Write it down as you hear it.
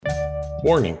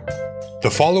Warning.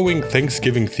 The following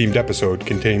Thanksgiving-themed episode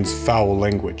contains foul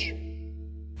language.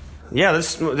 Yeah,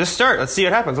 let's start. Let's see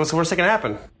what happens. What's the worst that can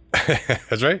happen?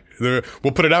 That's right.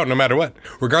 We'll put it out no matter what,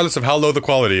 regardless of how low the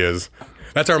quality is.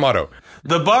 That's our motto.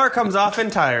 The bar comes off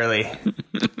entirely.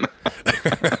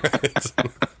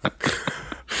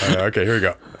 Okay, here we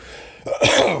go.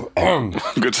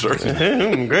 Good start.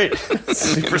 Great.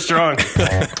 Super strong.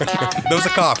 That was a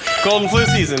cough. Cold and flu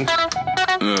season. All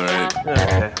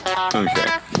right. Okay.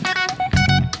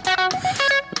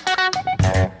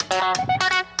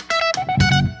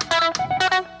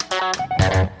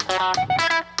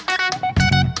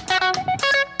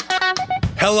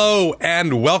 Hello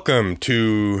and welcome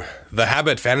to the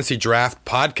Habit Fantasy Draft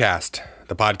Podcast,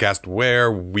 the podcast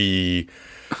where we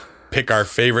pick our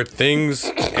favorite things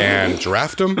and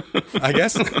draft them, I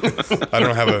guess. I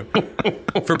don't have a...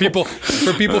 For people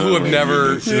who have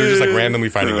never... They're just like randomly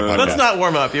finding the podcast. Let's not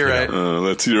warm up. You're right.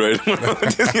 Let's see, right? You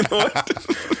know what?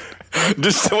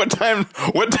 Just what time's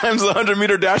the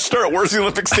 100-meter dash start? Where's the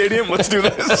Olympic Stadium? Let's do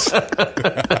this.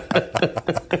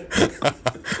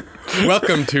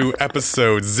 Welcome to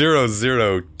episode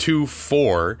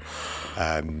 0024.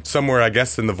 Somewhere, I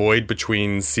guess, in the void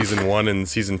between season 1 and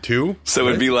season 2. So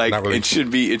it'd be like Not really. it should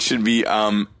be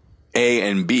A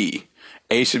and B.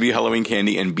 A should be Halloween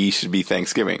candy, and B should be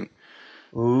Thanksgiving.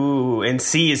 Ooh, and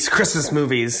C is Christmas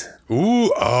movies.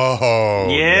 Ooh, oh.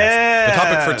 Yeah. Yes. The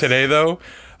topic for today, though,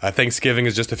 Thanksgiving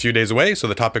is just a few days away. So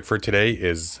the topic for today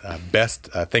is best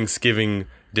Thanksgiving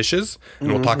dishes.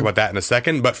 And we'll talk about that in a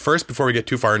second. But first, before we get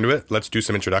too far into it, let's do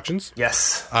some introductions.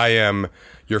 Yes. I am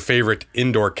your favorite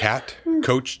indoor cat,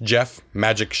 Coach Jeff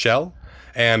Magic Shell.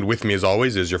 And with me, as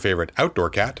always, is your favorite outdoor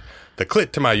cat, the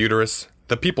clit to my uterus,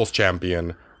 the people's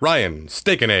champion, Ryan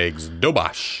Steak and Eggs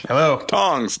Dobosh. Hello.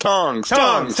 Tongs. Tongs.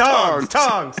 Thongs.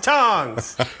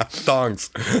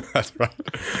 That's right.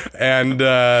 And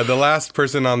the last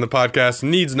person on the podcast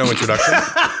needs no introduction.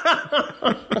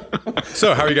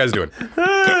 So, how are you guys doing?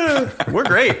 We're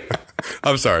great.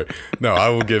 I'm sorry. No, I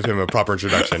will give him a proper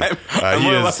introduction. I'm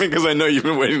only laughing because I know you've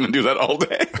been waiting to do that all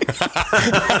day.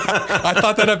 I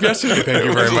thought that up yesterday. Thank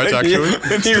you very much,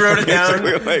 actually. He wrote it down.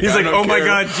 Like, He's I like, don't oh my care.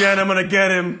 God, Jen, I'm going to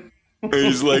get him. And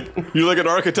he's like, you're like an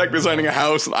architect designing a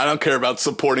house. I don't care about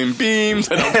supporting beams.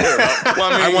 I don't care about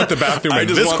plumbing. I want the bathroom I in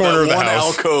just this want corner that of the one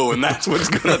house. alcove, and that's what's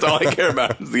good. That's all I care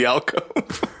about is the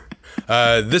alcove.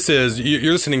 This is,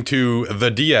 you're listening to The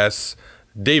DS,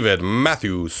 David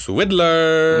Matthew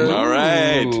Swidler. All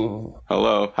right. Ooh.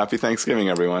 Hello. Happy Thanksgiving,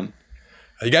 everyone.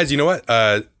 You guys, you know what?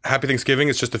 Happy Thanksgiving.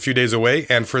 It's just a few days away.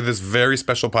 And for this very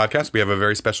special podcast, we have a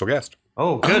very special guest,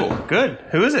 Oh, good. Good.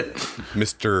 Who is it?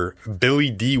 Mr. Billy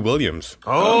D. Williams.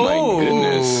 Oh, my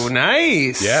goodness.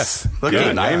 Nice. Yes. Look Good. at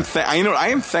And I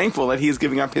am thankful that he is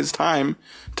giving up his time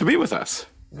to be with us.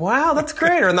 Wow, that's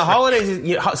great. Or in the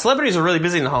holidays, celebrities are really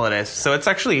busy in the holidays, so it's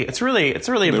really impressive.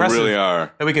 They really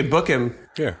are. That we could book him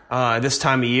this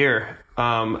time of year.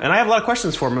 And I have a lot of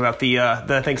questions for him about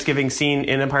the Thanksgiving scene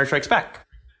in Empire Strikes Back.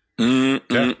 Yeah,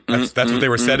 that's what they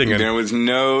were setting in. There was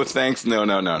no thanks. No.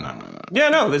 Yeah,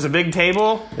 no, there's a big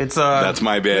table. It's That's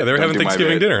my bit. Yeah, they were Don't having do my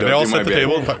Thanksgiving bit. dinner. Don't They all do set my the bit.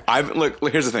 table.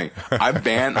 Look, here's the thing. I've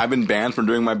been banned from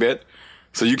doing my bit,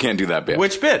 so you can't do that bit.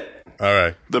 which bit? All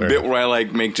right. The bit where I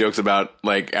make jokes about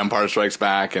Empire Strikes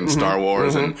Back and Star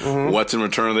Wars and what's in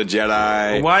Return of the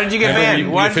Jedi. Why did you get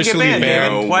banned? Why did you get banned,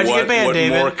 David? Why'd you get banned,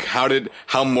 David?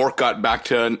 How Mork got back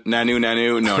to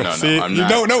Nanu? No. See, I'm not.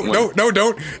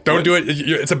 don't do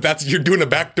it. You're doing a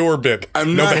backdoor bit.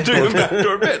 I'm not doing a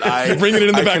backdoor bit. You're bringing it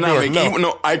in the back door.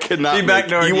 I cannot He make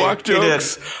backdoored you. Ewok He did.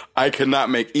 jokes. I cannot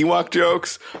make Ewok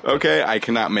jokes. Okay, I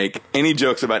cannot make any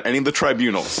jokes about any of the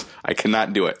tribunals. I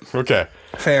cannot do it. Okay.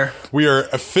 Fair. We are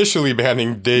officially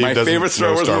banning Dave. My doesn't favorite Star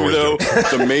know Wars movie, though,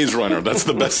 jokes. The Maze Runner. That's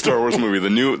the best Star Wars movie.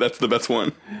 That's the best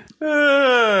one.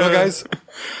 Well, guys,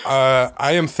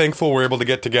 I am thankful we're able to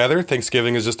get together.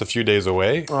 Thanksgiving is just a few days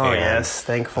away. Oh, and, yes.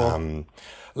 Thankful.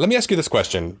 Let me ask you this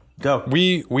question. Go.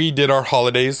 We did our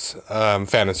holidays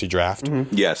fantasy draft.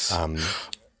 Yes.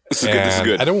 This is good. This is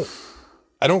good.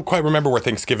 I don't quite remember where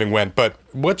Thanksgiving went, but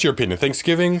what's your opinion?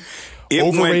 Thanksgiving, It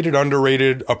overrated,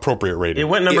 underrated, appropriate rated? It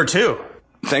went number 2.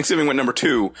 Thanksgiving went number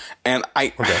 2, and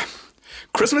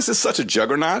Christmas is such a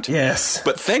juggernaut. Yes.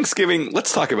 But Thanksgiving,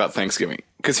 let's talk about Thanksgiving.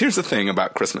 Because here's the thing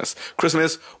about Christmas.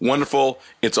 Christmas, wonderful.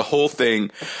 It's a whole thing.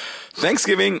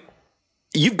 Thanksgiving,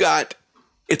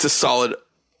 it's a solid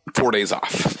 4 days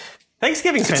off.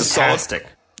 Thanksgiving's fantastic.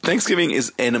 Thanksgiving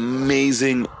is an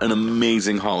amazing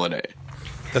holiday.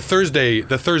 the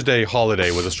Thursday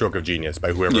holiday was a stroke of genius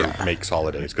by whoever makes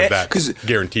holidays, because that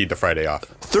guaranteed the Friday off.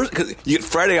 Cause you get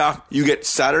Friday off, you get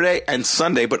Saturday and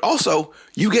Sunday, but also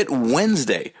you get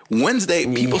Wednesday.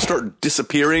 People start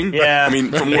disappearing. Yeah. I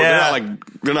mean, from work,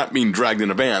 they're not being dragged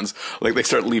into vans. Like, they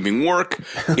start leaving work.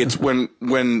 It's when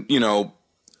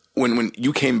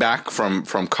you came back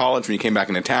from college, when you came back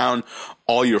into town,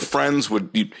 all your friends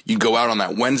you go out on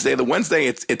that Wednesday. The Wednesday,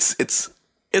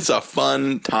 it's a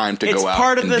fun time to go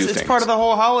out and do things. It's part of the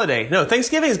whole holiday. No,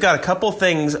 Thanksgiving's got a couple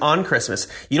things on Christmas.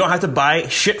 You don't have to buy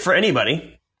shit for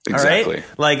anybody. Exactly. All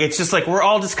right? Like, it's just like we're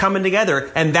all just coming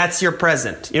together, and that's your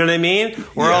present. You know what I mean?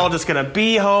 We're all just going to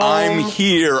be home. I'm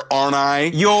here, aren't I?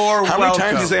 You're How welcome. many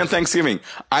times do you say on Thanksgiving?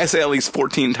 I say at least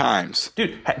 14 times.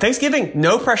 Dude, Thanksgiving,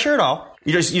 no pressure at all.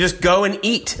 You just go and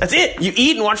eat. That's it. You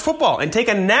eat and watch football and take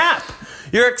a nap.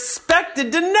 You're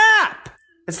expected to nap.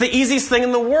 It's the easiest thing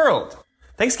in the world.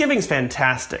 Thanksgiving's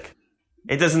fantastic.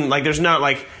 It doesn't, like, there's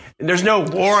no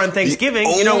war on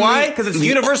Thanksgiving. You know why? Because it's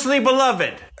universally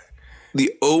beloved. I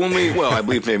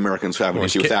believe the Americans have an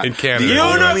issue with that. In Canada.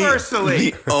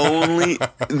 Universally.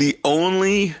 The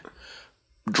only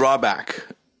drawback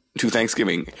to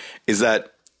Thanksgiving is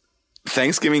that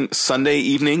Thanksgiving Sunday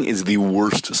evening is the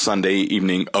worst Sunday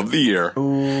evening of the year.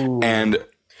 Ooh. And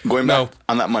going back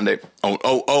on that Monday.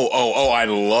 I'd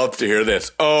love to hear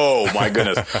this. Oh, my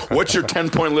goodness. What's your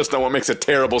 10-point list on what makes a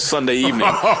terrible Sunday evening?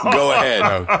 Go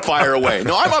ahead. Fire away.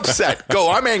 No, I'm upset.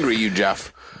 Go. I'm angry at you,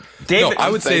 Jeff. David, I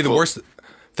would say the worst.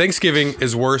 Thanksgiving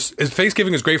is worse.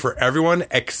 Thanksgiving is great for everyone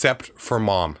except for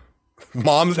mom.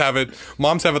 Moms have it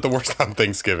the worst on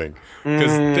Thanksgiving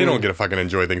because they don't get to fucking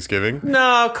enjoy Thanksgiving.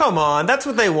 No, come on. That's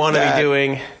what they want to be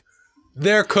doing.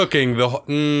 They're cooking the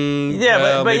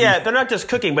they're not just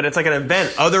cooking, but it's like an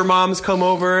event. Other moms come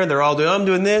over, they're all doing, I'm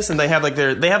doing this, and they have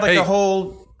the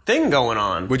whole thing going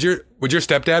on. Would your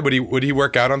stepdad would he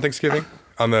work out on Thanksgiving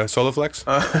on the Soloflex?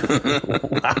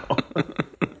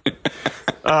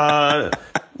 Wow.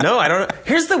 No, I don't.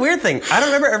 Here's the weird thing. I don't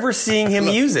remember ever seeing him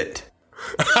use it.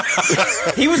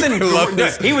 He was in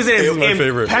impeccable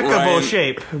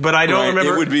shape, but I don't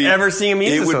remember ever seeing him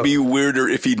use it. It would be weirder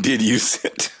if he did use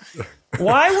it.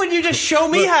 Why would you just show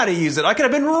me how to use it? I could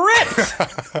have been ripped.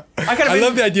 I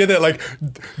love the idea that, like,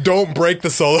 don't break the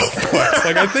Soloflex.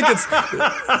 Like, I think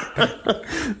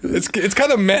it's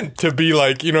kind of meant to be,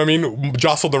 like, you know what I mean,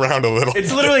 jostled around a little.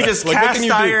 It's literally just like, cast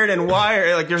iron and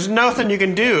wire. Like, there's nothing you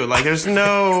can do. Like, there's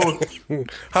no.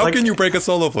 How can you break a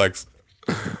Soloflex?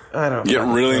 I don't get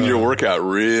really into your workout,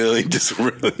 really just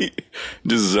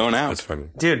zone out. That's funny,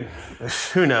 dude.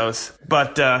 Who knows?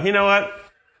 But you know what?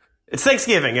 It's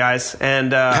Thanksgiving, guys,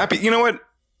 and happy. You know what?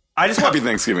 Happy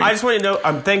Thanksgiving. I just want you to know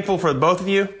I'm thankful for both of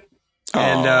you,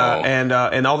 and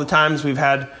all the times we've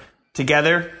had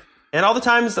together, and all the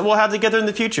times that we'll have together in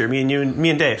the future. Me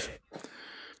and Dave.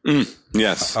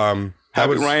 Yes.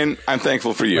 Ryan, I'm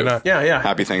thankful for you. Yeah.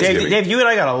 Happy Thanksgiving, Dave. You and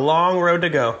I got a long road to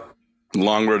go.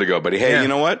 Long road to go, buddy. Hey, you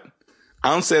know what?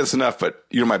 I don't say this enough, but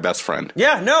you're my best friend.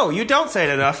 Yeah, no, you don't say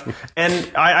it enough,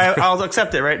 and I'll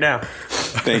accept it right now.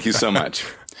 Thank you so much.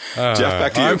 Jeff,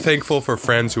 back to you. I'm thankful for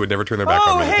friends who would never turn their back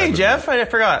on me. Oh, hey, Jeff. I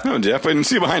forgot. Oh, Jeff, I didn't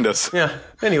see you behind us. Yeah.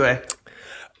 Anyway.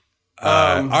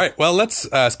 All right. Well, let's,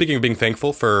 speaking of being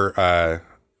thankful for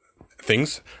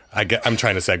things, I'm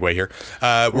trying to segue here.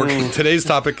 Today's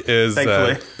topic is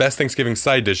best Thangsgiving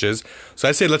side dishes. So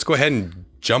I say let's go ahead and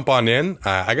jump on in.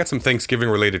 I got some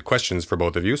Thanksgiving-related questions for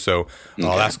both of you, so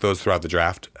I'll ask those throughout the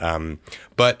draft.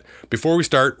 But before we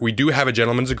start, we do have a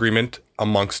gentleman's agreement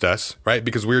amongst us, right?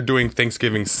 Because we're doing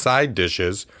Thanksgiving side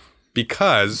dishes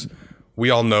because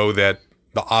we all know that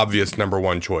the obvious number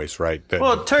one choice, right?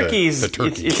 Turkey's the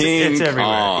turkey. It's everywhere.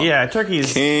 Kong. Yeah,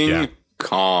 turkey's King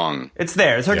Kong. It's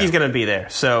there. Turkey's going to be there.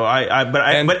 So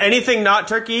but anything not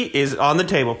turkey is on the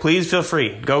table. Please feel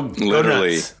free. Go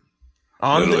nuts.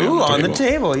 On the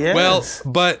table, yes. Well,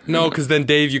 but no, because then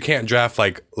Dave, you can't draft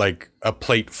like a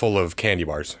plate full of candy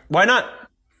bars. Why not?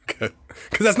 Because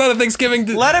that's not a Thanksgiving.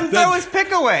 Let him throw his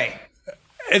pick away.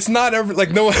 It's not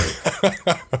no.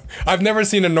 I've never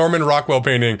seen a Norman Rockwell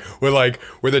painting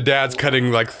where the dad's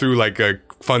cutting through a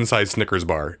fun-sized Snickers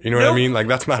bar. You know what I mean?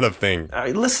 That's not a thing.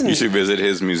 Listen, you should visit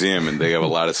his museum, and they have a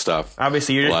lot of stuff.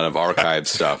 Obviously, a lot of archived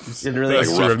stuff. Really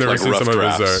I've never seen some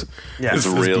drafts. of his. It's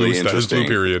really interesting. His blue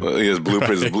period. His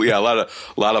bloopers. Yeah, a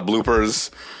lot of bloopers.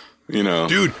 You know,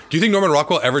 dude, do you think Norman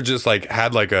Rockwell ever just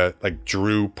had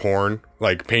drew porn,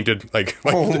 painted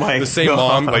the same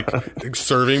God. mom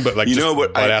serving, but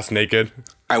butt ass naked?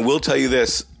 I will tell you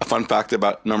this: a fun fact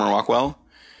about Norman Rockwell.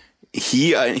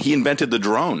 He invented the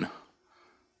drone.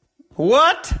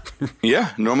 What?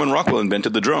 Yeah, Norman Rockwell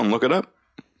invented the drone. Look it up.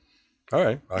 All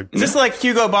right. Is this like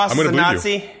Hugo Boss I'm is gonna a believe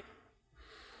Nazi?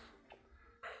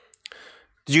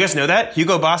 Did you guys know that?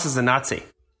 Hugo Boss is a Nazi.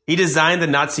 He designed the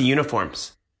Nazi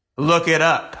uniforms. Look it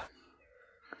up.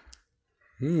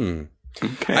 Okay.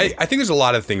 I think there's a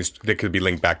lot of things that could be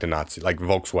linked back to Nazi, like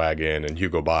Volkswagen and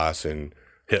Hugo Boss and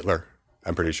Hitler.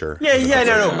 I'm pretty sure. Yeah,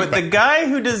 no. But the guy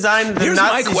who designed the Here's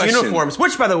my Nazi question. uniforms,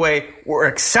 which, by the way, were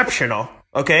exceptional,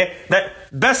 okay? That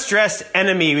best dressed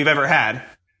enemy we've ever had.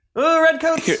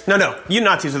 Redcoats? No. You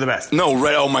Nazis are the best. No,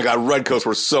 oh my God, redcoats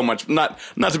were so much, not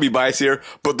to be biased here,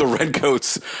 but the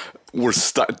redcoats were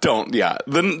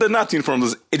the Nazi uniform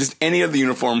was just any of the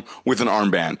uniform with an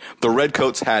armband. The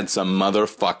redcoats had some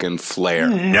motherfucking flair.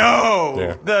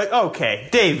 No. Yeah. Okay,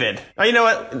 David. You know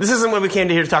what? This isn't what we came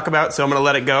to here to talk about, so I'm going to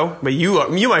let it go. But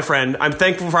you, my friend, I'm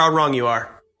thankful for how wrong you are.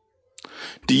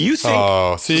 Do you think?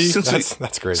 Oh, see,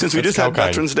 that's great. Since we That's just had so kind.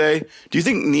 Veterans Day, do you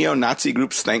think neo-Nazi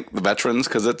groups thank the veterans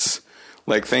because it's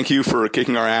like thank you for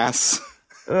kicking our ass?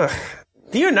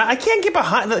 I can't get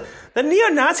behind the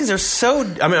neo-Nazis are so.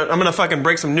 I mean, I'm going to fucking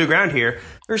break some new ground here.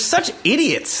 They're such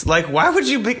idiots. Like, why would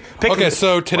you pick? Okay,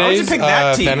 so today's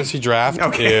that team? fantasy draft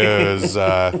is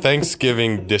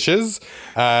Thanksgiving dishes.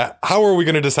 How are we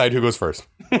going to decide who goes first?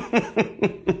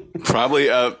 Probably.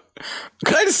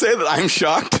 Can I just say that I'm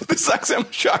shocked?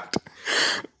 I'm shocked.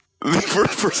 The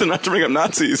first person not to bring up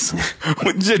Nazis.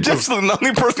 Jeff's the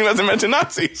only person who hasn't mentioned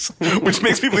Nazis, which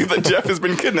makes me believe that Jeff has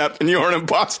been kidnapped and you're an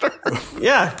imposter.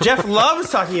 Yeah, Jeff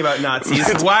loves talking about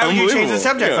Nazis. Why would you change the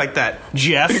subject like that,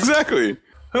 Jeff? Exactly.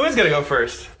 Who is going to go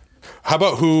first? How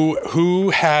about who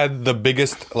had the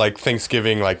biggest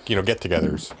Thanksgiving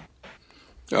get-togethers?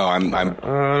 Oh,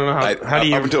 How do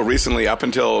you? Up until recently, up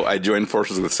until I joined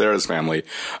forces with Sarah's family,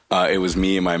 it was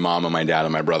me and my mom and my dad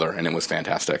and my brother, and it was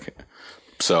fantastic.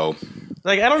 So,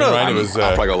 I don't know. Ryan, I'll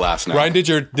probably go last now. Ryan, did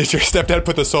your stepdad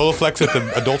put the Soloflex at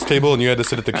the adults table and you had to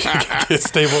sit at the kids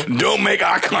table? Don't make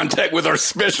eye contact with our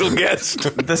special guest.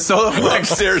 The Soloflex.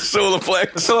 Upstairs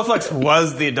Soloflex. Soloflex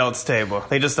was the adults' table.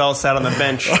 They just all sat on the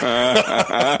bench.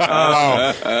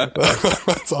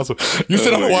 That's awesome. You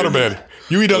sit on the waterbed.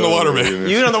 You eat on the waterbed.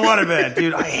 You on the waterbed,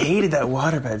 dude. I hated that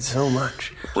waterbed so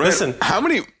much. Right. Listen, How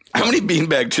many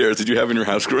beanbag chairs did you have in your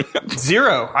house growing up?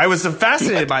 0. I was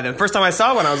fascinated by them. First time I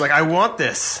saw one, I was like, I want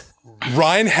this.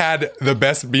 Ryan had the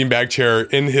best beanbag chair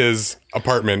in his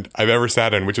apartment I've ever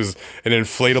sat in, which was an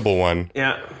inflatable one.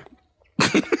 Yeah.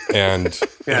 And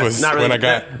it was not really- when I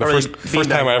got the not first really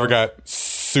time I ever beanbag. got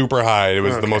super high. It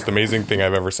was the most amazing thing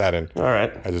I've ever sat in. All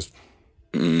right. I just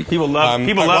People love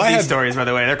well, I these had- stories, by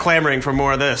the way. They're clamoring for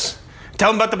more of this.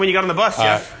 Tell them about when you got on the bus,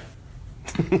 Jeff.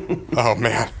 oh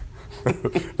man.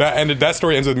 That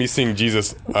story ends with me seeing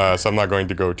Jesus, so I'm not going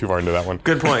to go too far into that one.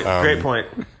 Good point. Great point.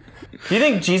 Do you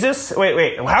think Jesus...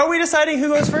 Wait. How are we deciding who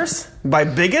goes first? By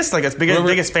biggest? Like it's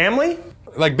biggest family?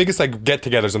 Like biggest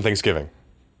get-togethers on Thanksgiving.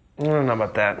 I don't know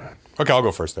about that. Okay, I'll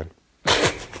go first then.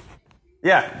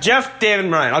 Yeah, Jeff, David,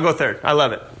 and Ryan. I'll go third. I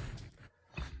love it.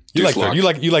 You like Deuce third.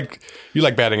 You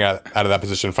like batting out of that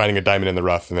position, finding a diamond in the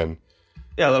rough, and then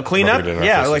Yeah, a little cleanup. Rubbing it in our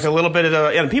Yeah, faces. like a little bit of...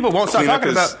 and people won't stop Cleanup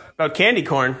talking is- about candy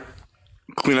corn.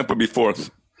 Cleanup would be fourth.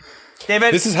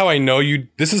 David? this is how I know you.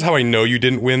 This is how I know you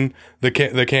didn't win the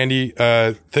candy,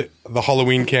 the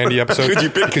Halloween candy episode. Could you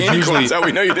pick Because candy corn? usually, That's how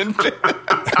we know you didn't.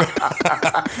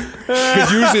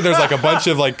 because usually there's like a bunch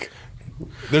of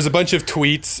there's a bunch of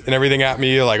tweets and everything at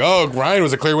me like, oh, Ryan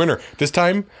was a clear winner. This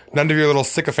time, none of your little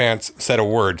sycophants said a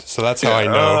word. So that's how I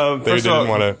know they first of didn't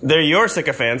all, want to. they're your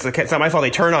sycophants. It's not my fault they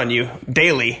turn on you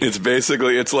daily. It's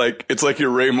basically it's like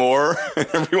you're Ray Moore. And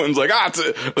everyone's like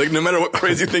like no matter what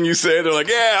crazy thing you say, they're like,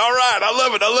 yeah, all right, I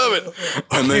love it.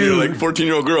 And then you're like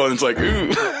 14-year-old girl, and it's like,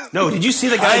 ooh. No, did you see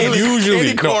the guy who was...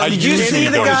 Usually, no, I Did you see usually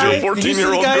the don't. guy? You're a Did you see the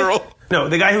 14-year-old guy? girl. No,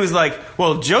 the guy who was like,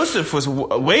 well, Joseph was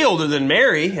way older than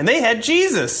Mary, and they had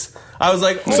Jesus. I was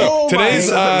like, So oh today's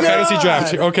my God. fantasy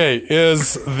draft, okay,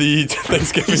 is the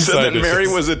Thanksgiving He said side that Mary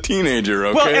dishes. was a teenager.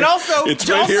 Okay, Well, and also, it's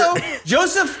right here.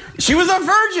 Joseph, she was a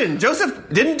virgin. Joseph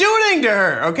didn't do anything to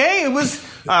her. Okay, it was.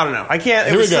 I don't know. I can't.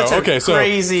 It Here we was go. such a Okay, so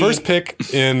crazy. first pick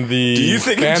in the Do you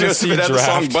think if fantasy Joseph had the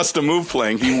song draft "Bust a Move"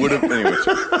 playing, he would have? Anyways,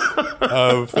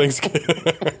 of Thanksgiving.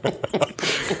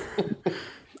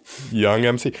 Young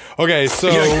MC. Okay, so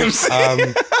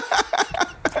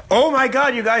Oh my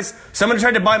God, you guys! Someone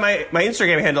tried to buy my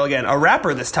Instagram handle again. A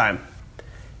rapper this time,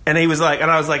 and he was like, and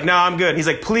I was like, no, I'm good. He's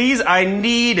like, please, I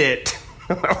need it.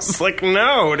 I was like,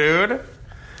 no, dude. You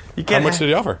how can't. much did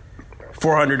he offer?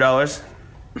 $400.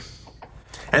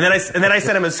 And then I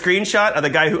sent him a screenshot of the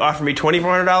guy who offered me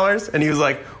 $2,400, and he was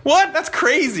like, "What? That's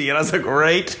crazy!" And I was like,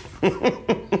 "Right."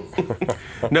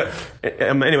 No.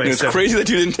 Anyway, it's so, crazy that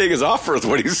you didn't take his offer. Is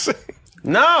what he's saying.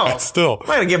 No. Still. I'm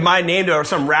not going to give my name to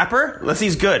some rapper unless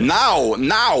he's good. Now,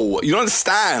 you don't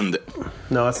understand.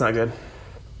 No, that's not good.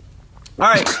 All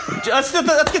right, let's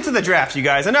get to the draft, you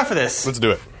guys. Enough of this. Let's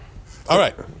do it. All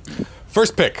right.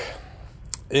 First pick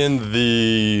in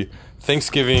the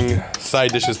Thanksgiving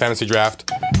side dishes fantasy draft.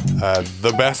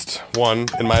 The best one,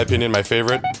 in my opinion, my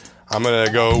favorite. I'm going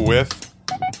to go with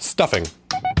stuffing.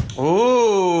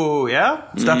 Ooh, yeah?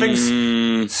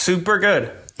 Stuffing's super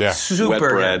good. Yeah. Super Wet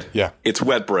bread. good. Yeah. It's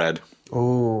wet bread.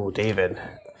 Ooh, David.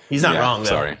 He's not Yeah, wrong, though.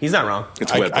 sorry. He's not wrong.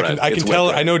 It's wet bread. I It's can wet tell.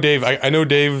 bread. I know Dave. I know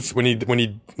Dave when he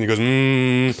goes.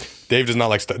 Dave does not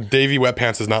like Davey Wet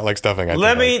Pants does not like stuffing.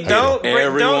 Let me don't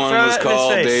Everyone throw was that in his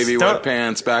called face. Davy Don't- Wet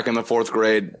Pants back in the 4th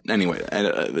grade. Anyway,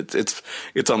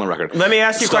 it's on the record. Let me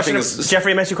ask you a Stuffing question.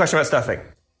 Jeffrey, let me ask you a question about stuffing.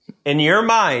 In your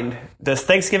mind, does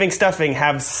Thanksgiving stuffing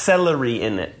have celery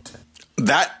in it?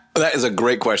 That is a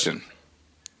great question.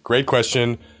 Great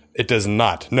question. It does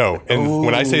not. No. And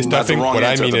when I say That's the stuffing, wrong what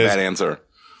I answer. mean It's a is bad answer.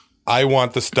 I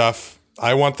want the stuffing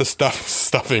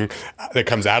that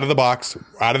comes out of the box,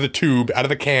 out of the tube, out of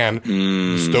the can,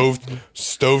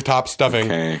 stovetop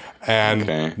stuffing,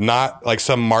 and not like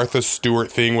some Martha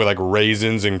Stewart thing with like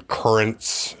raisins and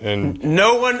currants and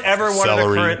No one ever wanted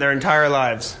Celery. a currant their entire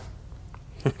lives.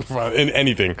 in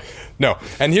anything. No.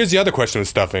 And here's the other question with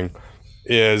stuffing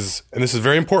is, and this is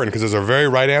very important because there's a very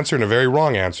right answer and a very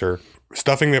wrong answer.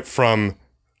 Stuffing it from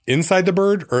inside the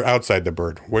bird or outside the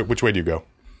bird? Which way do you go?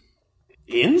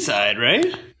 Inside, right?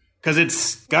 Because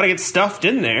it's got to get stuffed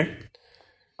in there.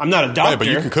 I'm not a doctor. Right, but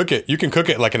you can cook it. You can cook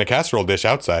it like in a casserole dish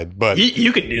outside, but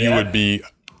You could do that.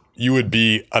 you would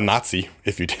be a Nazi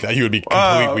if you did that. You would be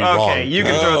completely wrong. Okay, you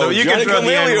can throw the Johnny the come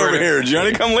lately N-word over in. here.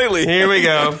 Johnny come lately. Here we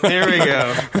go.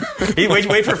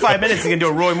 Wait for 5 minutes. He's gonna do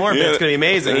a Roy Moore bit. It's gonna be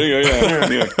amazing. There you go.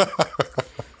 Yeah.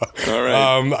 All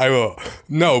right. I will.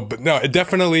 No, but no, it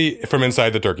definitely from inside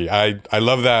the turkey. I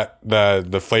love that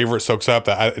the flavor it soaks up.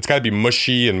 It's got to be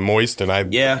mushy and moist, and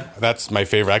that's my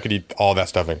favorite. I could eat all that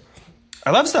stuffing. I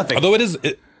love stuffing. Although it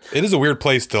is a weird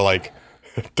place to like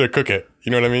to cook it.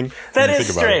 You know what I mean? That When you is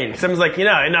think about it. strange. Someone's like,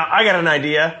 I got an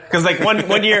idea. Because like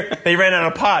one year they ran out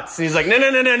of pots, and he's like,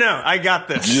 no, I got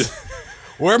this.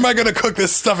 Where am I going to cook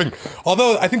this stuffing?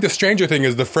 Although I think the stranger thing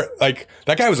is that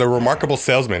guy was a remarkable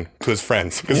salesman to his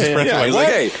friends. Because his friends Yeah, were he's like,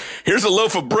 like, "What?" hey, here's a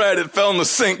loaf of bread. It fell in the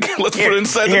sink. Let's put it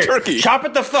inside the turkey. Chop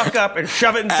it the fuck up and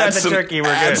shove it inside the turkey. We're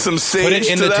add good. some sage Put it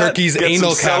in to the that, turkey's get some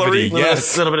anal celery. cavity.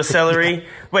 Yes. A little bit of celery.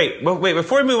 Wait,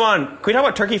 before we move on, can we talk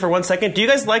about turkey for 1 second? Do you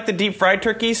guys like the deep fried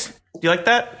turkeys? Do you like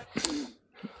that?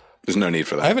 There's no need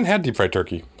for that. I haven't had deep fried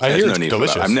turkey. I There's hear no it's need for that.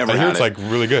 delicious. I've never I hear had it's it. like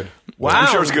really good. Wow. I'm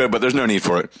sure it's good, but there's no need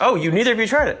for it. Oh, neither of you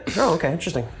tried it. Oh, okay,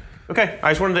 interesting. Okay,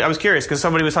 I was curious because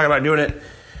somebody was talking about doing it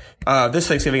this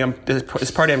Thanksgiving.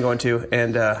 This party I'm going to,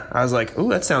 and I was like, "Ooh,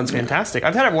 that sounds fantastic."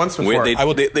 I've had it once before.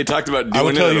 Wait, they talked about I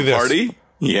will doing tell it you at a this. party?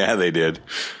 Yeah, they did.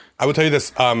 I will tell you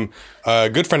this. A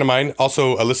good friend of mine,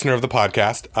 also a listener of the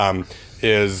podcast,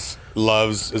 is a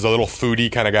little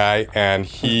foodie kind of guy, and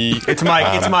he. It's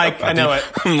Mike. It's Mike. I know it.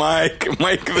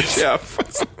 Mike the chef.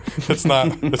 It's not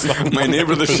My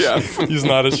neighbor the chef. He's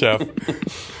not a chef.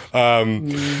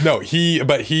 No,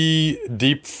 he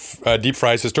deep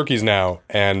fries his turkeys now,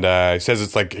 and he says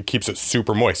it's like it keeps it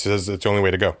super moist. He says it's the only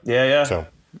way to go. Yeah. So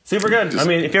Super good. I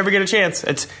mean, if you ever get a chance,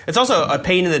 it's also a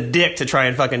pain in the dick to try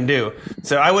and fucking do.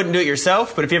 So I wouldn't do it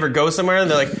yourself, but if you ever go somewhere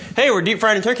and they're like, "Hey, we're deep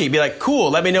frying turkey," be like,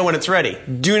 "Cool, let me know when it's ready."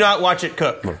 Do not watch it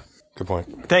cook. good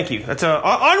point. Thank you. That's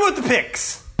on with the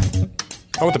picks.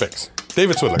 I want the picks.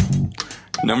 David Swidler.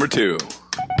 Number 2.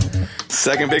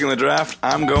 Second pick in the draft,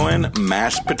 I'm going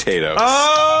mashed potatoes.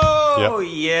 Oh, Yep.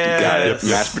 yeah. Got it.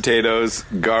 Mashed potatoes,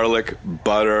 garlic,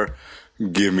 butter.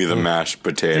 Give me the mashed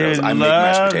potatoes. Dude, I make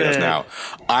mashed love potatoes it. now.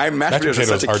 Mashed potatoes is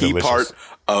such a are key delicious. part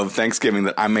of Thanksgiving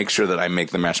that I make sure that I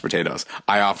make the mashed potatoes.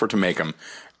 I offer to make them,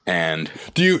 and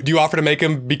Do you offer to make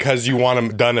them because you want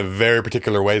them done a very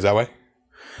particular way? Is that way?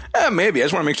 maybe I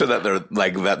just want to make sure that they're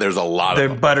like that. There's a lot They're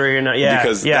of them. buttery and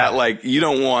Because yeah. that, like, you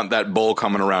don't want that bowl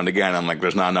coming around again. I'm like,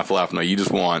 there's not enough left. No, you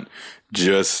just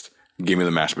give me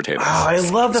the mashed potatoes. Oh, I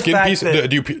love the Skin fact pieces? that.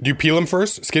 Do you peel them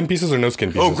first? Skin pieces or no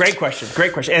skin pieces? Oh, great question.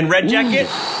 And Red Jacket,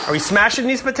 are we smashing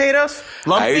these potatoes?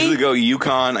 Lumpy? I usually go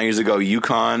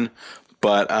Yukon.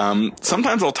 But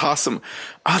sometimes I'll toss some.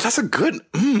 Oh, that's a good.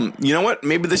 You know what?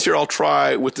 Maybe this year I'll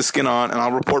try with the skin on, and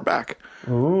I'll report back.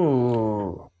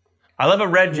 Ooh. I love a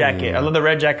Red Jacket. I love the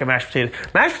Red Jacket mashed potatoes.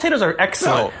 Mashed potatoes are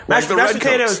excellent. Like the mashed red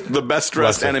potatoes. potatoes, the best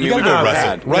dressed enemy You we've gotta go ever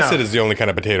russet. had. Russet No. is the only kind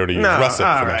of potato to use. No, Russet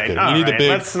all for mashed right, potato. all You need a right. big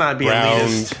Let's not be brown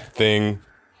elitist. thing.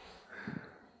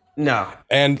 No.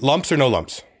 And lumps or no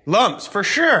lumps? Lumps, for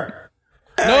sure.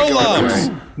 No lumps.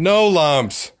 No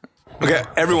lumps. Okay,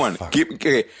 everyone, give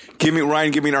me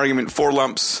Ryan. Give me an argument. 4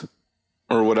 lumps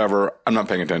or whatever. I'm not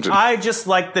paying attention. I just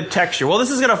like the texture. Well, this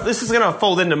is gonna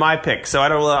fold into my pick, so I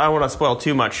don't want to spoil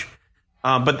too much.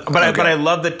 But I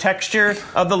love the texture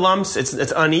of the lumps.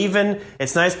 It's uneven.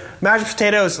 It's nice. Mashed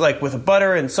potatoes, like with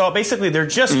butter and salt. Basically, they're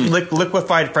just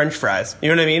liquefied French fries. You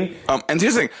know what I mean? And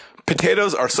here's the thing: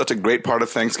 potatoes are such a great part of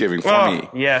Thanksgiving for me.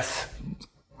 Yes.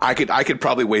 I could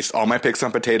probably waste all my picks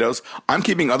on potatoes. I'm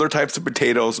keeping other types of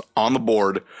potatoes on the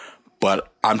board,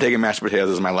 but I'm taking mashed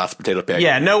potatoes as my last potato pick.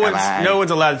 Yeah, no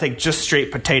one's allowed to take just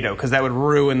straight potato because that would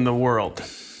ruin the world.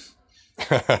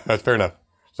 Fair enough.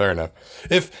 Fair enough.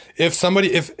 If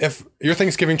your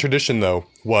Thanksgiving tradition though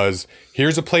was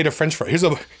here's a plate of French fries,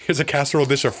 here's a casserole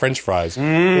dish of French fries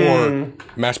or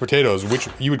mashed potatoes, which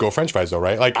you would go French fries though,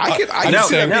 right? Like I'm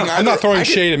not throwing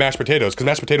shade at mashed potatoes because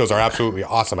mashed potatoes are absolutely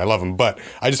awesome. I love them, but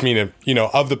I just mean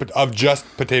of just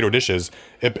potato dishes,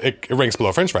 it ranks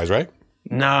below French fries, right?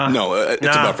 No, it's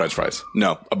above French fries.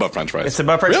 No, above French fries. It's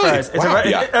above French fries. It's wow.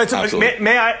 Absolutely.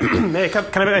 May I can I make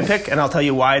my pick and I'll tell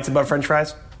you why it's above French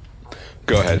fries?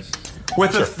 Go ahead.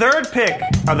 With the third pick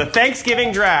of the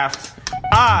Thanksgiving draft,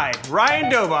 I,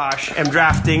 Ryan Dobosh, am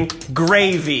drafting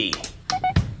gravy.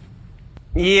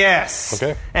 Yes.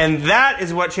 Okay. And that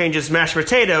is what changes mashed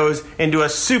potatoes into a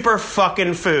super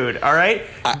fucking food, all right?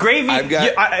 Gravy,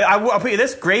 I'll put you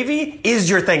this, gravy is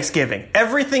your Thanksgiving.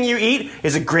 Everything you eat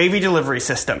is a gravy delivery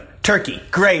system. Turkey,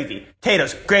 gravy.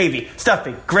 Potatoes, gravy.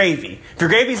 Stuffing, gravy. If your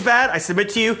gravy's bad, I submit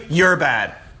to you, you're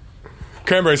bad.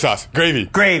 Cranberry sauce, gravy.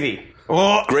 Gravy.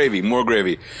 Oh. Gravy, more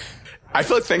gravy. I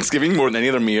feel like Thanksgiving more than any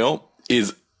other meal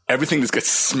is everything just gets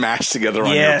smashed together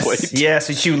on your plate. Yes,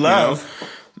 which you love.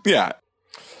 You know? Yeah.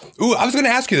 Ooh, I was going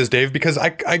to ask you this, Dave, because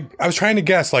I was trying to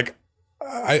guess. Like,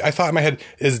 I thought in my head,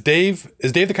 is Dave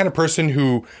the kind of person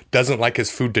who doesn't like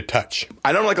his food to touch?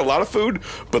 I don't like a lot of food,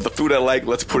 but the food I like,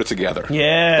 let's put it together.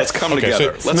 Yes. Let's come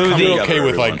together. So let's come together. Okay with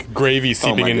everyone. like gravy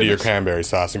seeping into your cranberry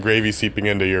sauce and gravy seeping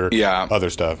into your other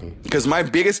stuff. Because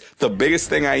the biggest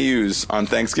thing I use on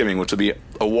Thanksgiving, which will be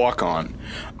a walk-on,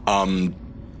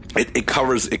 it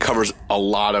covers a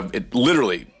lot of it.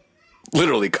 Literally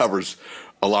covers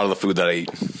a lot of the food that I eat.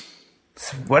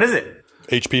 What is it?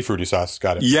 HP fruity sauce.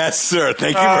 Got it. Yes, sir.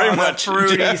 Thank you very much.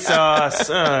 Fruity sauce.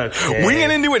 Okay. We can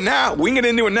get into it now.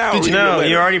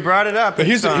 You already brought it up. But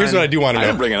here's what I do want to know. I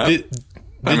didn't bring it up.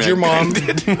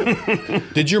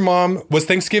 Did your mom, was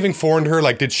Thanksgiving foreign to her?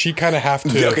 Like, did she kind of have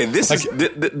to? Okay, this is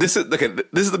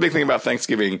the big thing about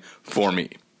Thanksgiving for me.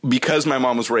 Because my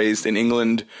mom was raised in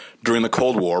England during the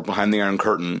Cold War, behind the Iron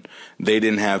Curtain, they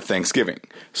didn't have Thanksgiving.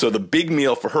 So the big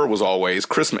meal for her was always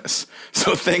Christmas.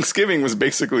 So Thanksgiving was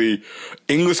basically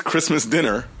English Christmas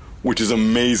dinner, which is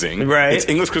amazing. Right. It's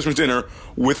English Christmas dinner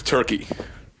with turkey.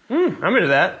 I'm into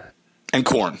that. And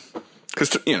corn.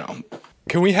 Because,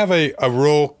 Can we have a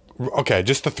real, okay,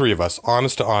 just the three of us,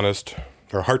 honest to honest,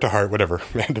 or heart to heart, whatever,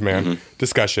 man to man,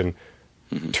 discussion.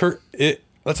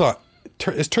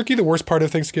 Is turkey the worst part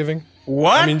of Thanksgiving?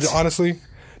 What? I mean, honestly,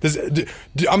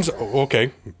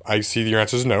 okay. I see your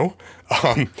answer is no.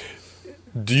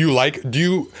 Do you like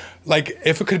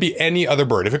if it could be any other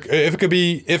bird? If it could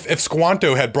be if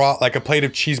Squanto had brought like a plate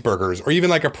of cheeseburgers or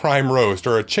even like a prime roast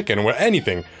or a chicken or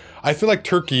anything, I feel like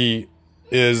turkey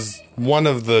is one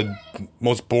of the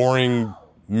most boring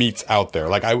meats out there.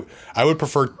 Like I would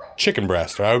prefer chicken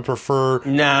breast or I would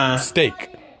prefer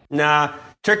steak. Nah.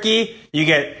 Turkey,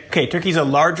 turkey's a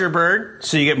larger bird,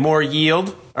 so you get more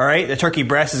yield, all right? The turkey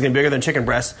breast is going to be bigger than chicken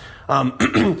breast.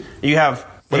 You have...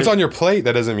 When it's on your plate,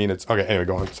 that doesn't mean it's... Okay, anyway,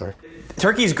 go on, sorry.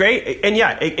 Turkey's great, and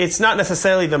it's not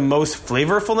necessarily the most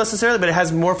flavorful necessarily, but it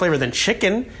has more flavor than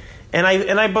chicken. And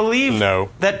I believe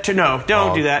that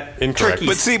don't do that. Incorrect.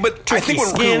 Turkey, I think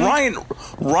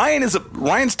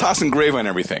Ryan's tossing gravy on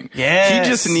everything. Yes.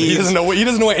 He just needs. He doesn't know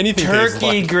what anything tastes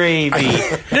like. Turkey gravy.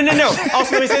 No.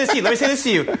 Also, let me say this to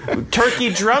you. Turkey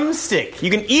drumstick. You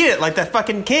can eat it like that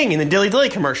fucking king in the Dilly Dilly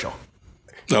commercial.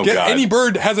 Oh, God. Any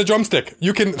bird has a drumstick.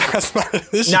 You can. That's not an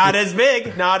issue. Not as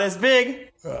big.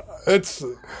 It's.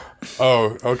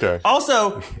 Oh, okay.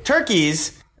 Also,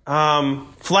 turkeys,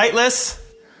 flightless.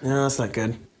 No, that's not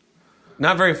good.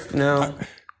 Not very. No.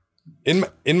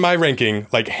 In my ranking,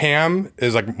 like ham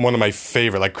is like one of my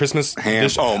favorite, like Christmas ham.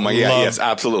 dish. Oh my yes,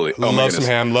 absolutely. Oh, love some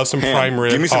ham. Love some prime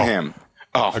rib. Give me some ham.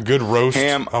 Oh, a good roast.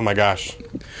 Ham. Oh my gosh.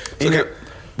 Okay.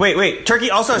 Wait. Turkey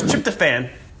also has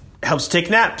tryptophan. Helps take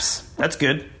naps. That's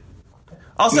good.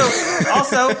 Also,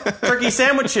 turkey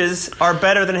sandwiches are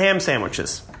better than ham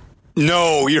sandwiches.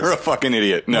 No, you're a fucking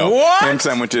idiot. No. What? Ham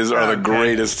sandwiches are the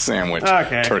greatest sandwich.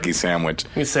 Okay. Turkey sandwich.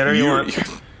 You say whatever you want.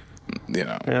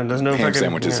 Yeah, there's no ham fucking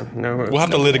sandwiches. Yeah, no, We'll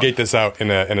have to litigate this out in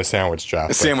a sandwich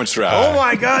draft. A sandwich draft. oh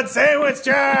my God, sandwich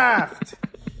draft!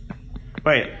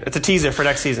 Wait, it's a teaser for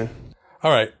next season.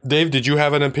 All right, Dave, did you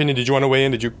have an opinion? Did you want to weigh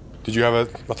in? Did you have a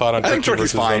thought on? I think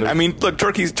turkey's versus fine. other? I mean, look,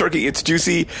 turkey. It's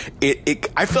juicy.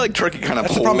 I feel like turkey kind of.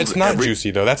 That's the problem. It's not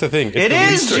juicy though. That's the thing. It's It the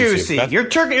is least juicy. That's- You're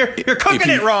cooking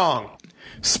it wrong.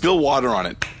 Spill water on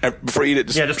it before you eat it.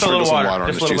 Just a sprinkle little some water.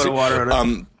 on Just it. a little It's bit of water on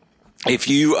juicy. If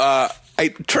you,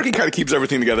 turkey kind of keeps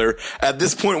everything together. At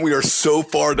this point, we are so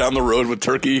far down the road with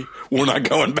turkey, we're not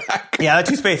going back. Yeah, that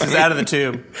toothpaste is out of the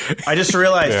tube. I just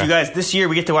realized, Yeah. you guys, this year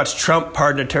we get to watch Trump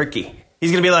pardon a turkey.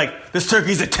 He's going to be like, this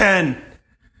turkey's a 10.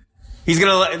 He's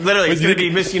going to literally, it's going to be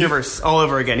Miss Universe all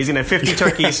over again. He's going to have 50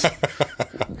 turkeys.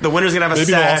 The winner's going to have a Maybe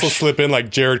they'll sash. also slip in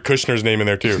like Jared Kushner's name in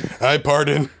there too. I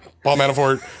pardon Paul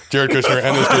Manafort, Jared Kushner,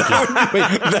 and this turkey.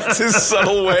 Wait, That's his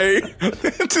subtle way.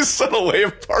 That's his subtle way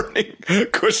of pardoning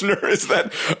Kushner. Is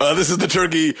that this is the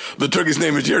turkey? The turkey's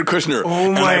name is Jared Kushner. Oh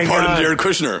and my I pardon God. Jared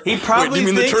Kushner. He probably Wait, do you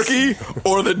mean thinks- the turkey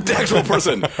or the actual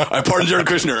person? I pardon Jared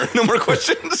Kushner. No more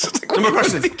questions. It's like, No more what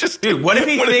questions. did he just Dude, what if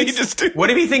he what did thinks? just do?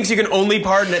 What if he thinks you can only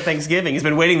pardon at Thanksgiving? He's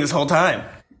been waiting this whole time.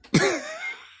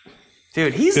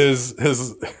 Dude, he's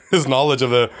his knowledge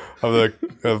of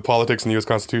politics and the U.S.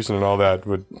 Constitution and all that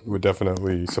would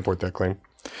definitely support that claim.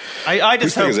 I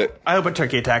just pick hope is it? I hope a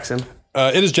turkey attacks him.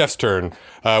 It is Jeff's turn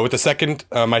with the second,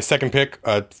 my second pick,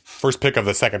 first pick of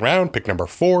the second round, pick number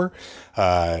 4.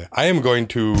 I am going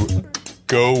to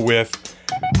go with.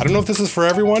 I don't know if this is for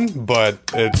everyone, but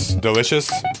it's delicious.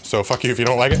 So fuck you if you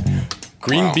don't like it.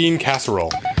 Green bean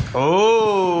casserole.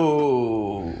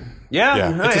 Oh, yeah,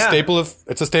 Yeah,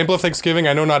 it's a staple of Thanksgiving.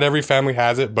 I know not every family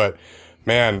has it, but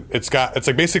man, it's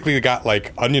like basically got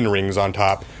like onion rings on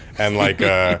top and like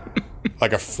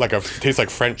like a tastes like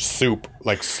French soup,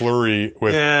 like slurry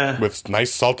with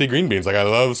nice salty green beans. Like I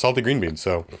love salty green beans.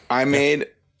 So I made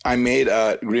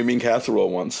green bean casserole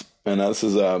once, and this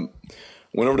is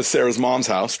went over to Sarah's mom's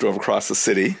house, drove across the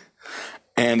city,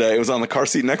 and it was on the car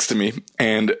seat next to me.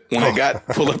 And when I got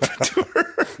pulled up to her,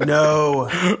 No,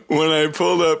 when I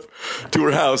pulled up to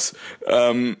her house,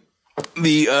 the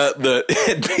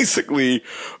it basically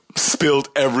spilled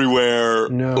everywhere.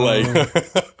 No. Like,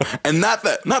 and not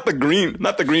the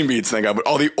green beans thing, but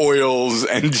all the oils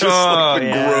and just like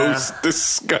the gross,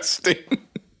 disgusting.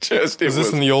 Just is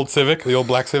this in the old Civic, the old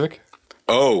black Civic?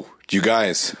 Oh, you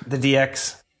guys, the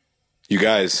DX.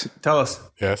 Tell us,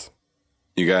 guess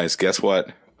what?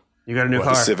 you got a new The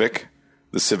car.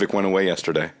 Civic went away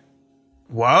yesterday.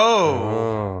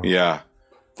 Whoa, Yeah,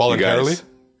 Voluntarily?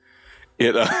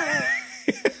 you guys.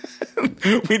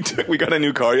 We got a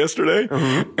new car yesterday,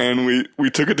 and we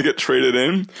took it to get traded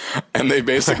in, and they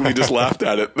basically just laughed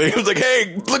at it. They was like,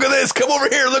 "Hey, look at this! Come over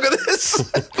here! Look at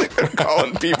this!" Like, they're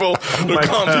calling people. They're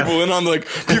calling people in on like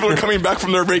people are coming back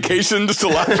from their vacation just to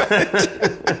laugh at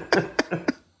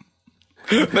it.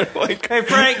 They're like, hey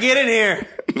Frank, get in here.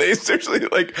 they seriously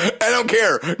like, I don't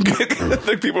care.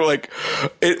 Like, people are like,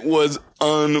 it was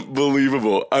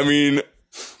unbelievable. I mean,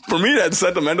 for me, that's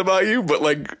sentimental value, but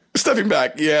like stepping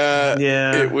back, yeah,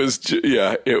 it was,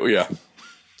 yeah.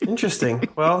 Interesting.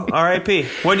 Well, R.I.P.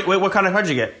 What kind of car did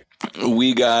you get?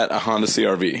 We got a Honda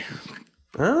CRV.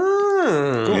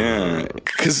 Oh, Yeah,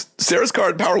 because Sarah's car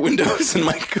had power windows, and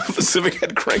the Civic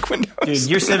had crank windows. dude,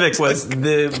 your Civic was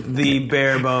the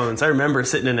bare bones. I remember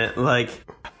sitting in it. Like,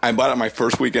 I bought it my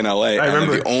first week in LA, and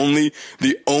remember.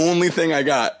 the only thing I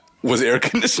got was air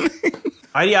conditioning.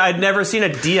 I'd never seen a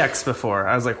DX before.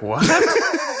 I was like, what?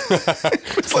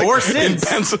 It's like Or since.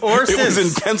 it Or was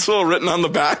since. in pencil written on the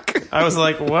back. I was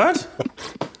like, what?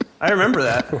 I remember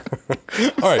that.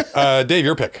 All right, Dave,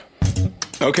 your pick.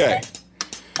 Okay.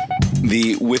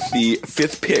 With the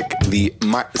fifth pick,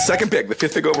 my second pick, the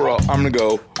fifth pick overall, I'm gonna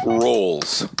go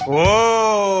rolls.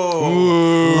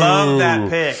 Whoa. Love that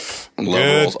pick. Love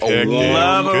Good rolls. pick, warm- dude.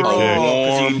 Love a Good roll. pick.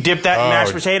 'Cause you dip that in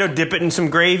mashed potato, dip it in some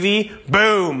gravy,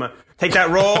 boom. Take that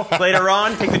roll later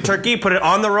on, take the turkey, put it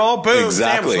on the roll, boom.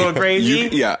 Exactly. Sandwich, little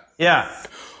gravy. Yeah.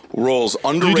 Rolls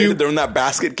underrated. do- They're in that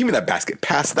basket. Give me that basket.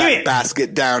 Pass Give me that it.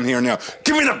 basket down here now.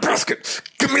 Give me the basket.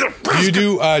 Give me the basket.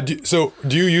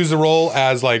 Do you use the roll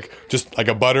as like just like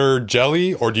a butter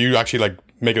jelly, or do you actually like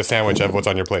make a sandwich of what's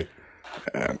on your plate?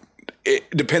 It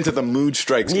depends if the mood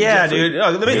strikes me. Yeah, Jeffrey. dude.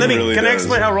 Oh, let me. really Can I does.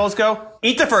 explain how rolls go?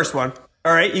 Eat the first one.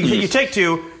 All right. You take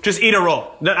 2. Just eat a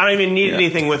roll. I don't even need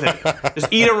anything with it.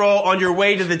 Just eat a roll on your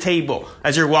way to the table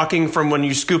as you're walking from when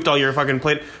you scooped all your fucking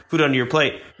food onto your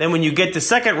plate. Then when you get the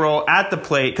second roll at the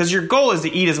plate, because your goal is to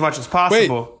eat as much as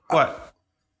possible. What?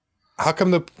 How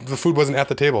come the food wasn't at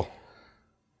the table?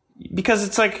 Because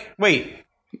it's like, wait.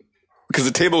 Because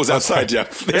the table was outside,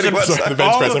 Jeff. The There's table a- outside. The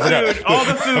bench All press. the I forgot. food- all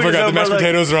the food I is forgot. The mashed over, like-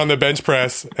 potatoes are on the bench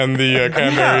press, and the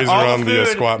cranberries all are the on the food.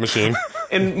 squat machine.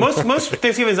 And most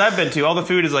Thanksgivings I've been to, all the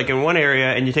food is like in one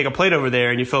area, and you take a plate over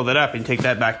there and you fill that up and take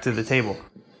that back to the table.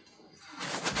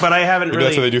 But I haven't Maybe really.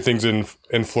 that's how they do things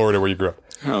in Florida where you grew up.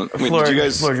 Oh, wait, Florida, did you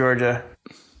guys? Georgia.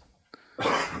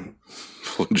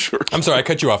 Sure. I'm sorry, I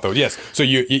cut you off though. Yes. So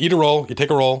you eat a roll, you take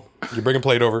a roll, you bring a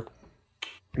plate over.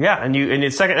 Yeah, and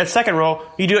that second roll,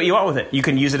 you do what you want with it. You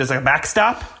can use it as like a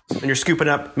backstop, and you're scooping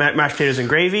up mashed potatoes and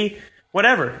gravy,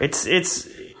 whatever. It's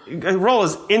a roll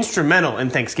is instrumental in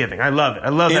Thanksgiving. I love it. I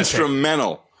love that.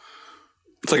 Instrumental.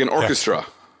 It's like an orchestra.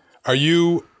 Are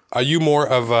you more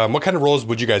of what kind of rolls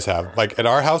would you guys have? Like at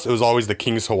our house, it was always the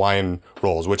King's Hawaiian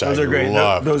rolls, which I are great.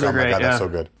 love. Those are oh my great, God, yeah. that's so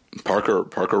good.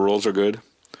 Parker rolls are good.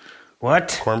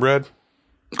 What? Cornbread.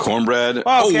 Cornbread. Okay,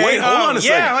 Oh wait, hold on a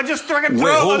second. Yeah, I'll just fucking Wait,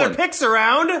 throw hold other on. picks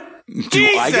around. Do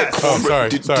Jesus. I get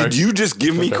cornbread? Oh, sorry. Did you just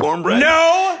give me cornbread?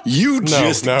 No. You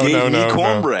just no, gave no, me no.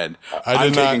 cornbread. I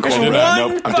did I'm not. taking There's cornbread. One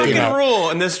Nope, I'm fucking taking it. rule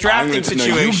in this drafting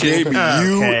situation.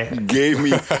 You gave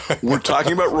me. We're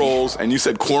talking about rolls, and you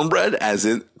said cornbread, as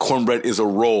in cornbread is a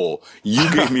roll.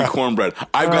 You gave me cornbread.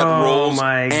 I've got rolls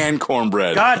my- and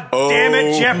cornbread. God damn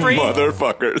it, Jeffrey.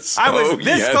 Motherfuckers! I was Oh, this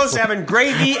yes. close to having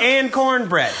gravy and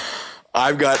cornbread.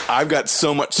 I've got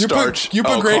so much starch. You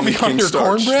put Oh, call gravy me on King your Starch.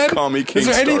 cornbread? Call me King Is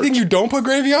there anything Starch. you don't put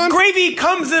gravy on? Gravy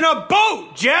comes in a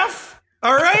boat, Jeff.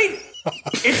 All right?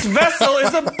 Its vessel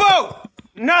is a boat.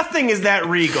 Nothing is that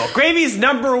regal. Gravy's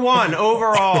number one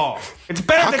overall. It's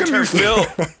better How than come you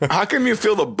turkey. How come you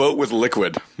fill the boat with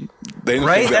liquid? They didn't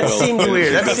Right? think That well. seems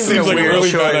weird. That seems Seems like a weird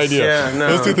really choice. bad idea. Yeah, no.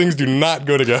 Those two things do not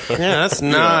go together. Yeah, that's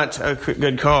not a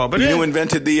good call. But You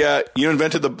invented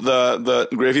the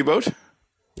gravy boat?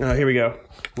 oh, here we go.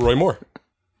 Roy Moore.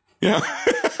 Yeah.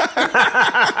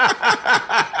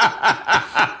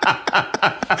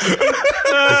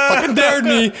 Fucking dared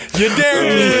me. You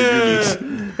dared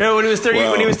me. Yeah, when he was 30,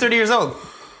 Wow. when he was 30 years old.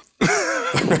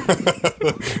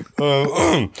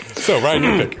 So, Ryan,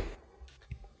 your pick.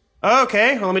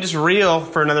 Okay, well, let me just reel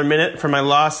for another minute for my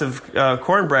loss of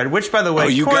cornbread. Which, by the way, Oh,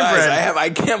 you cornbread. guys! I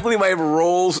can't believe I have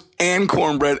rolls and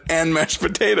cornbread and mashed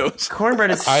potatoes.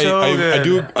 Cornbread is so good. I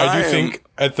do I am- think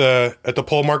at the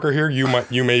poll marker here, you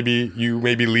may be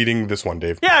leading this one,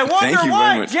 Dave. Yeah, I wonder Thank you very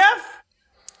why, much. Jeff.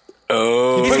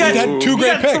 Oh, He's got had two You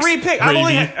great got picks. 3 picks. I've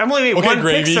only made Okay, one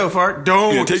gravy. pick so far.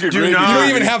 Don't Yeah, take your do gravy. not. You don't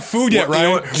even have food yet, What- you Ryan.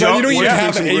 know what? No, you don't even Jeff,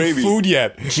 have some a gravy. food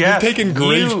yet. Jeff, You're taking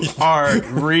gravy. you are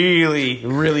really,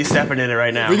 really stepping in it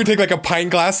right now. We could take like a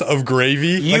pint glass of gravy.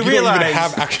 You like, you don't realize- even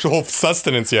have actual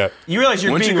sustenance yet. You realize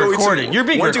you're Why don't being you go eat recorded. some- You're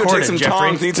being why don't you recorded, take some Jeffrey.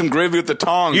 tongs? Need some gravy with the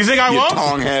tongs. You think I won't?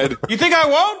 Tong head. You think I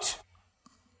won't?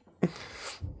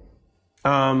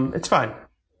 It's fine.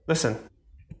 Listen,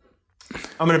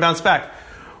 I'm going to bounce back.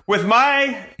 With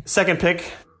my second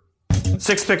pick,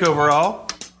 6th pick overall,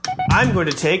 I'm going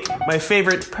to take my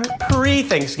favorite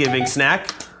pre-Thanksgiving snack,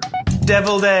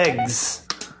 deviled eggs.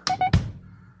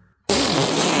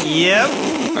 Yep,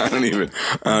 I don't even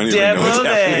know deviled what's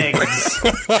happening. eggs.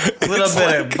 A little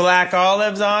bit of black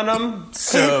olives on them.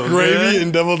 So Gravy good.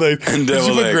 and deviled eggs. And Did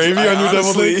you deviled put eggs. gravy I on your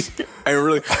deviled honestly- eggs? I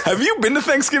really have you been to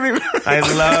Thanksgiving? I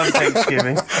love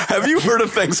Thanksgiving. Have you heard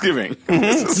of Thanksgiving?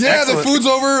 Yeah, the food's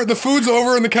over. The food's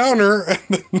over in the counter.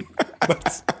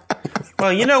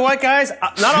 Well, you know what, guys?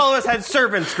 Not all of us had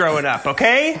servants growing up,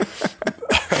 okay?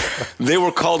 They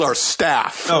were called our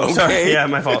staff. Oh, okay? sorry. Yeah,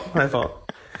 my fault. My fault.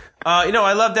 I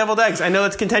love deviled eggs. I know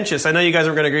it's contentious. I know you guys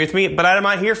aren't going to agree with me, but I'm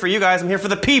not here for you guys. I'm here for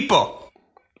the people.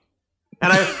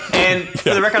 And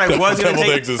for the record, I was going to deviled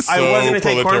take. eggs is I was so going to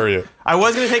take proletariat. I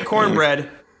was going to take cornbread,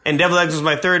 and deviled eggs was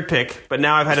my 3rd pick. But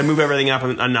now I've had to move everything up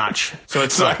a notch, so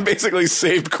it's So I fine. basically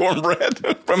saved cornbread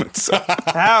from itself.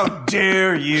 How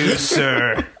dare you,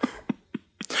 sir?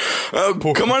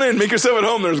 Come on in, make yourself at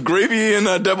home. There's gravy and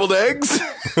deviled eggs.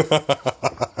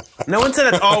 No one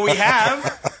said that's all we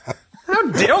have.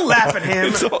 Don't laugh at him.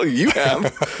 It's all you have.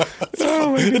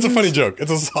 It's a funny joke.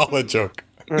 It's a solid joke.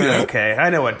 Okay, I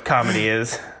know what comedy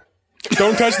is.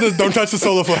 Don't touch the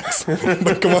Soloflex.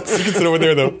 But come on, you can sit over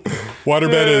there though.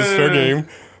 Waterbed is fair game.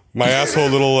 My asshole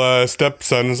little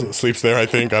stepson sleeps there. I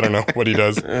think. I don't know what he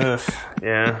does.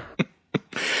 Yeah.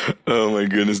 Oh my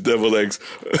goodness, deviled eggs.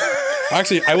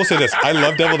 Actually, I will say this. I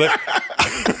love deviled eggs.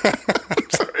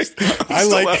 Sorry, I'm I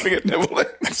still like- laughing at deviled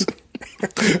eggs.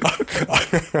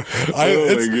 Oh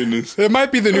my goodness. It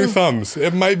might be the new thumbs.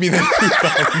 It might be the new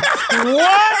thumbs.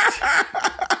 What?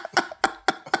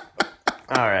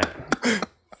 All right.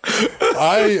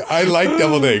 I like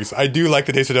deviled eggs. I do like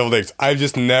the taste of deviled eggs. I've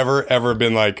just never ever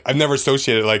been like, I've never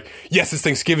associated like, yes, it's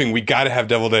Thanksgiving. We got to have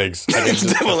deviled eggs. Like, it's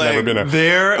just, Deviled that's never egg. been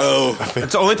a.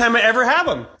 It's the only time I ever have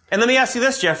them. And let me ask you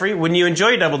this, Jeffrey. When you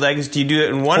enjoy deviled eggs, do you do it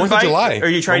in one 4th of bite? July, Or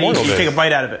you try to Memorial Day. take a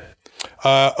bite out of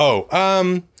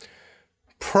it?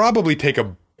 Probably take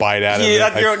a bite out of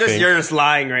it. You're just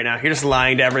lying right now. You're just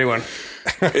lying to everyone.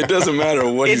 It doesn't matter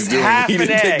what It's he's doing. half He an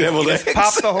didn't take egg. deviled You eggs. just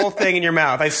pop the whole thing in your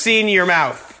mouth. I've seen your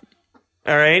mouth.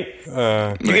 All right?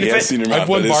 I've seen him out. I've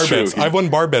won That is bar true. bets. I've won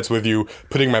bar bets with you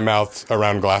putting my mouth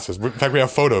around glasses. In fact, we have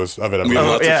photos of it. We have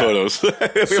lots yeah. of photos. We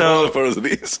have a lot of photos of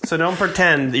these. So don't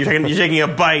pretend that you're taking a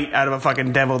bite out of a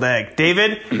fucking deviled egg.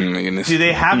 David, Oh my goodness. do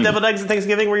they have deviled eggs at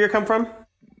Thanksgiving where you come from?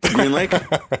 Green Lake?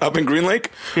 Up in Green Lake?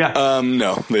 Yeah.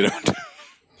 No, they don't.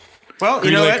 Well, you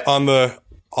Green know Lake what?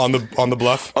 on the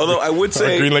bluff. Although I would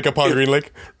say Green Lake upon Green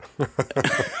Lake.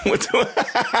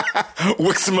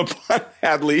 Wixom upon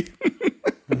Hadley.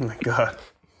 Oh my god.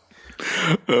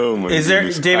 Oh my Is there,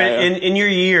 goodness. David, in your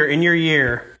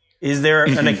year, is there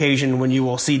an occasion when you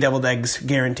will see deviled eggs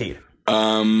guaranteed?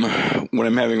 when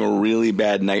I'm having a really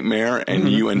bad nightmare and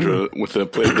you enter with a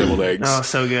plate of deviled eggs. Oh,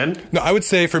 so good. No, I would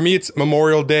say for me it's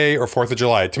Memorial Day or 4th of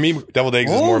July. To me, deviled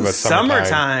eggs is more of a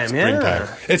summertime, springtime.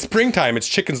 yeah. It's springtime. It's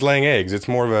chickens laying eggs. It's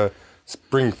more of a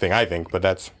spring thing, I think. But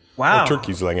that's Wow. or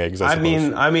turkeys laying eggs. I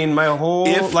mean, my whole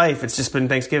If- life it's just been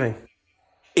Thanksgiving.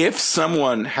 If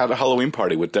someone had a Halloween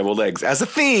party with deviled eggs as a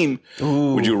theme,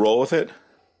 would you roll with it?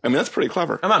 I mean, that's pretty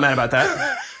clever. I'm not mad about that.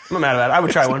 I'm not mad about it. I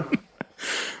would try one.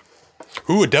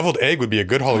 Ooh, a deviled egg would be a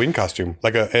good Halloween costume,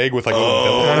 like an egg with like a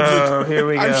little devil. Oh, here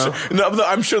we go.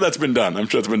 I'm sure that's been done. I'm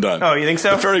sure it's been done. Oh, you think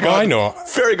so? The Fairy I know.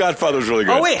 Fairy Godfather's really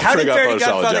good. Oh wait, how did Fairy Godfather's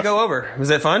solid, Godfather Jeff. go over? Was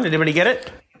it fun? Did anybody get it?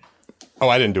 Oh,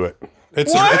 I didn't do it.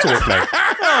 It's a work night.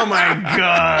 Oh my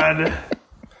god!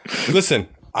 Listen,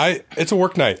 it's a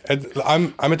work night.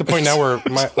 I'm at the point now where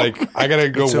I gotta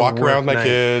go It's a walk around with work my night.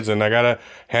 kids, and I gotta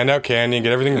hand out candy and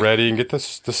get everything ready and get the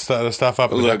stuff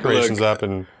up, and the Look, decorations look. up,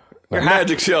 and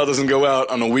Magic Shell doesn't go out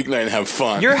on a weeknight and have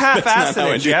fun. You're That's half-assing not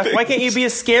how I it, do Jeff. Why things. can't you be a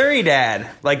scary dad?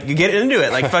 Like, you get into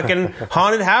it, like fucking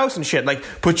haunted house and shit. Like,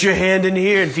 put your hand in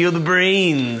here and feel the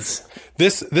brains.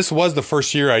 This was the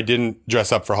first year I didn't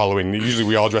dress up for Halloween. Usually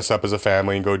we all dress up as a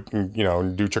family and go,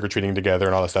 and do trick or treating together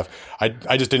and all that stuff.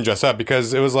 I just didn't dress up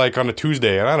because it was like on a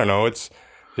Tuesday, and I don't know. It's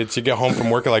you get home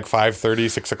from work at like 5:30,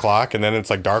 6 o'clock, and then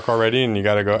it's like dark already, and you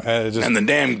got to go. And the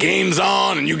damn game's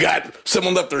on, and you got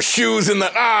someone left their shoes in the.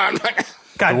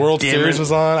 God the World damn Series it.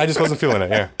 was on. I just wasn't feeling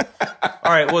it. Yeah.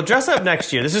 All right, well, dress up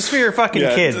next year. This is for your fucking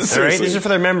Yeah, kids, all right? seriously. This is for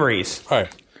their memories. All right.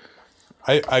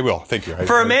 I will. Thank you.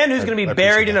 For a man who's going to be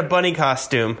buried in a bunny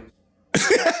costume.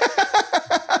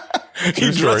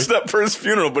 He dressed up for his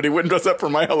funeral, but he wouldn't dress up for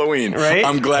my Halloween. Right?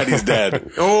 I'm glad he's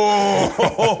dead.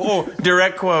 Oh,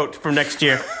 direct quote from next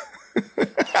year.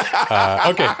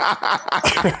 Okay.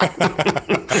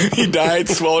 He died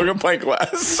swallowing a pint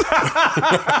glass.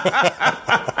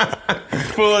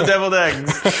 Full of deviled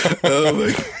eggs. Oh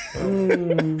my God.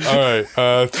 All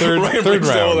right. Third Ryan brings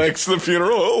round. deviled eggs to the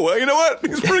funeral. Oh, well, you know what?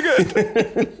 He's pretty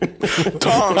good.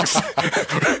 Tongs.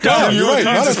 Yeah, you're right.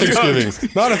 Not a Thanksgiving.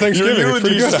 Not a Thanksgiving. Your It's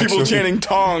pretty eulogy is good, people actually. chanting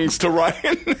tongs to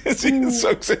Ryan as he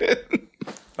soaks it in.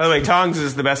 By the way, tongs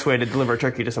is the best way to deliver a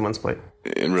turkey to someone's plate.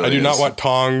 It really I do not is. want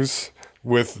tongs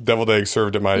with deviled eggs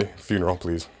served at my funeral,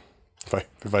 please.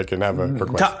 If I can have a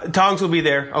request. Tongs will be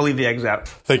there. I'll leave the eggs out.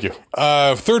 Thank you.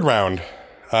 Third round.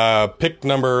 Pick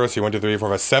number, let's see, 1, 2, 3, 4,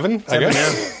 5, 7, I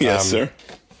guess. Yes, sir.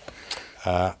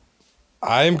 I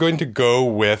am going to go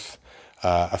with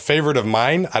a favorite of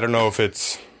mine. I don't know if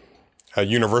it's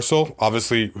universal.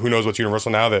 Obviously, who knows what's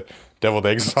universal now that deviled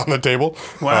eggs is on the table.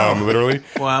 Wow. Literally.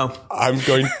 Wow. I'm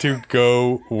going to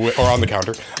go with, or on the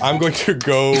counter. I'm going to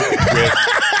go with,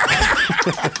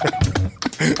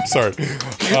 sorry,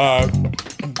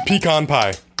 pecan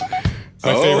pie.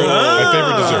 My favorite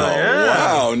dessert.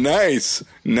 Wow, nice.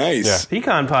 Nice. Yeah.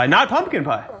 Pecan pie, not pumpkin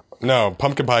pie. No,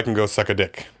 pumpkin pie can go suck a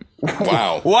dick.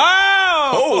 Wow.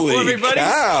 Wow! Holy everybody.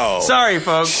 cow. Sorry,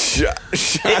 folks.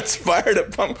 Shots fired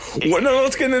at No,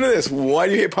 let's get into this. Why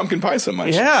do you hate pumpkin pie so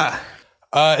much? Yeah.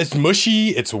 It's mushy.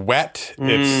 It's wet.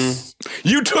 It's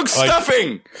You took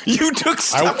stuffing. You took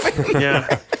stuffing.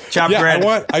 Yeah. Chopped yeah.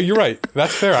 bread. You're right.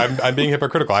 That's fair. I'm being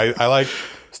hypocritical. I like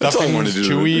all I stuffing wanted to do.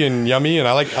 chewy and yummy, and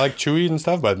I like chewy and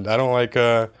stuff, but I don't like.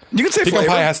 You can say pecan flavor.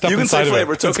 pie has stuff you can inside say of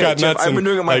flavor. it. It's okay. got Jeff, nuts I've been and,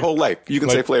 doing it my like- whole life. You can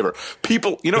say like- flavor.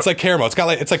 People, It's like caramel.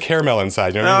 It's like caramel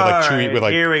inside. You know what I mean? Like All chewy right, with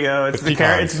like. here we go. It's with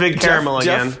it's big caramel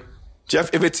again. Jeff,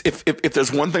 if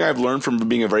there's one thing I've learned from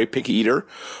being a very picky eater,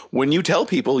 when you tell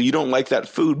people you don't like that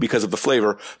food because of the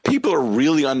flavor, people are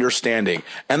really understanding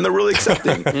and they're really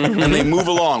accepting and they move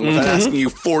along without asking you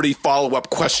 40 follow-up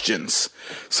questions.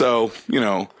 So,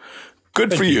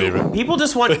 good for you. David. People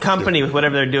just want company with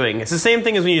whatever they're doing. It's the same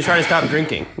thing as when you try to stop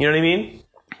drinking. You know what I mean?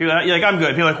 You're like, I'm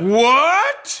good. People are like,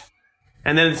 what?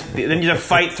 And then then you have to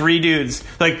fight 3 dudes.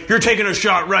 Like, you're taking a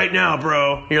shot right now,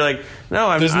 bro. You're like, no,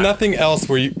 I'm There's not. nothing else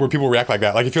where people react like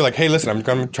that. Like if you're like, hey, listen, I'm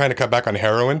trying to cut back on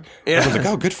heroin. Yeah. Everyone's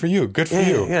like, oh, good for you. Good for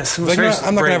you. yeah, It's like, no,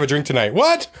 I'm not going to have a drink tonight.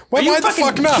 What? Are you Why the fucking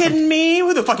fuck not? kidding me?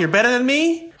 Who the fuck? You're better than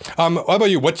me? What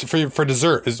about you? What's for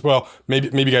dessert? Maybe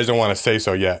you guys don't want to say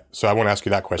so yet, so I won't ask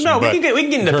you that question. No, but we can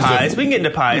get into pies. We can get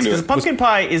into pies because pumpkin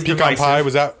pie is pecan divisive. pie,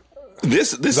 was that?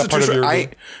 This is that part of true.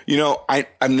 your-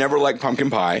 I've never liked pumpkin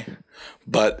pie,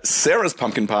 but Sarah's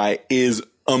pumpkin pie is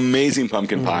amazing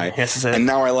pumpkin pie. Yes, it's and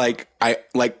now I like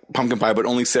pumpkin pie, but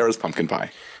only Sarah's pumpkin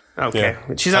pie. Okay,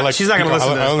 Yeah. she's not going to pecan- listen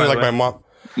to this. I only by the like way. my mom.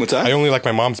 What's that? I only like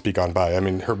my mom's pecan pie. I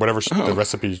mean, the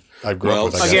recipe I grew up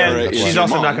with. I guess. Again, Sarah is she's your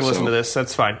also mom, not going to listen so- to this.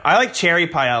 That's fine. I like cherry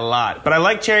pie a lot, but I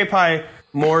like cherry pie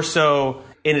more so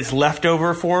in its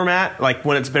leftover format, like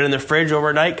when it's been in the fridge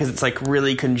overnight, because it's like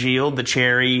really congealed, the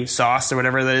cherry sauce or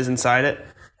whatever that is inside it.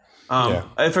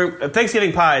 For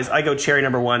Thanksgiving pies, I go cherry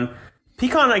number 1.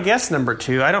 Pecan, I guess, number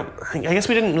 2. I guess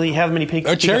we didn't really have many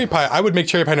Cherry pie. I would make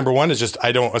cherry pie number 1. Is just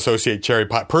I don't associate cherry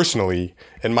pie personally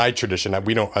in my tradition. I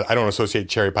don't associate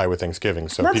cherry pie with Thanksgiving.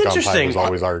 So That's pecan pie interesting. was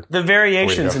always our The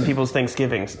variations go. in people's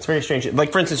Thanksgivings. It's very strange.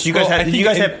 Like for instance, you guys Well, I had think you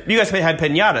guys had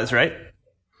pinatas, right?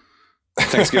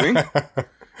 Thanksgiving?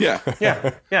 Yeah.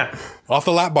 Yeah. off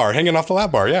the lap bar, hanging off the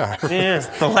lap bar. Yeah. Yes,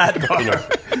 the lat bar.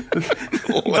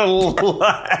 The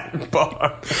lat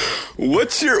bar.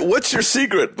 What's your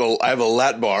secret? I have a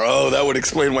lat bar. Oh, that would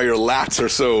explain why your lats are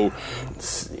so.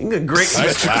 Great,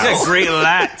 he's got great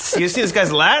lats. You see this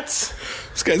guy's lats?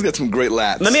 This guy's got some great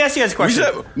lats. Let me ask you guys a question.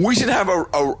 We should have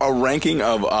a ranking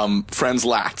of friends'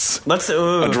 lats. Let's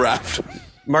A draft.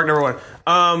 mark number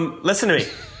 1. Listen to me.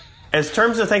 As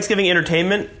terms of Thanksgiving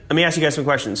entertainment, let me ask you guys some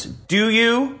questions. Do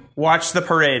you watch the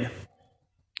parade?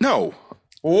 No.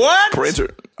 What? Parades are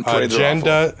Jen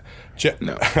awful.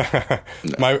 No.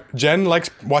 Jen likes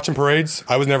watching parades.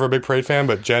 I was never a big parade fan,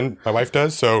 but Jen, my wife,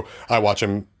 does. So I watch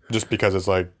them just because it's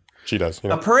like she does. You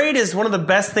know? A parade is one of the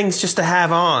best things just to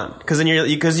have on, because then you're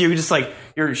just like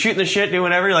you're shooting the shit, doing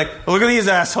whatever. You're like, oh, look at these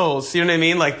assholes. You know what I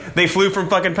mean? Like they flew from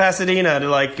fucking Pasadena to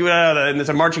like, and it's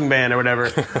a marching band or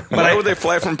whatever. But Why would they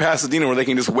fly from Pasadena where they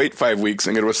can just wait 5 weeks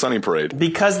and go to a sunny parade?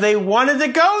 Because they wanted to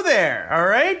go there. All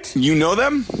right. You know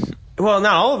them? Well,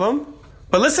 not all of them,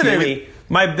 but listen to me.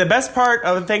 The best part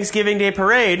of the Thanksgiving Day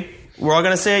parade, we're all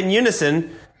gonna say it in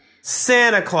unison: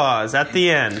 Santa Claus at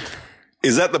the end.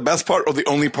 Is that the best part or the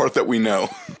only part that we know?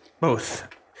 Both.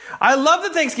 I love the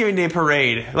Thanksgiving Day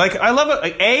parade. Like, I love it.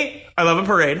 Like, A, I love a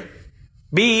parade.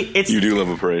 B, it's... You do love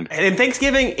a parade. And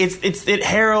Thanksgiving, it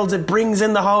heralds, it brings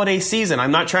in the holiday season.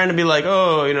 I'm not trying to be like,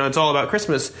 oh, it's all about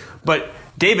Christmas. But,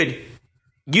 David,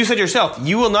 you said yourself,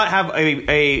 you will not have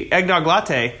a eggnog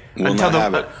latte until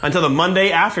the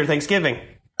Monday after Thanksgiving.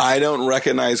 I don't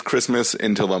recognize Christmas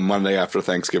until the Monday after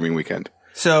Thanksgiving weekend.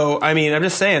 So, I mean, I'm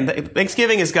just saying,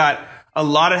 Thanksgiving has got a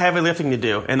lot of heavy lifting to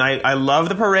do. And I love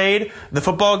the parade. The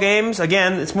football games,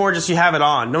 again, it's more just you have it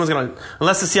on. No one's going to,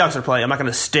 unless the Seahawks are playing, I'm not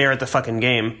going to stare at the fucking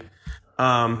game.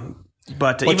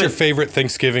 But What's your favorite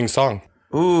Thanksgiving song?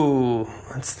 Ooh,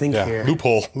 let's think here.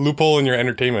 Loophole in your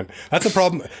entertainment. That's a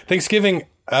problem. Thanksgiving,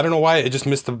 I don't know why it just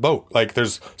missed the boat. Like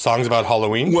there's songs about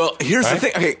Halloween. Well, here's the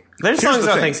thing. Okay, There's songs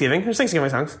about Thanksgiving. There's Thanksgiving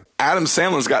songs. Adam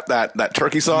Sandler's got that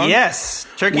turkey song. Yes,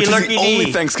 Turkey which Lurkey is the only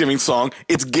Dee. Thanksgiving song.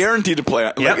 It's guaranteed to play.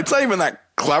 Like, Yep. it's not even that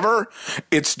clever.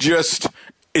 It's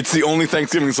the only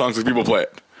Thanksgiving songs that people play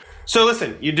it. So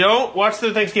listen, you don't watch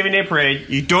the Thanksgiving Day parade.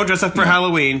 You don't dress up for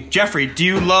Halloween. Jeffrey, do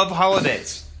you love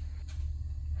holidays?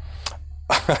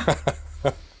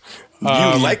 Do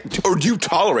you like or do you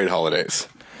tolerate holidays?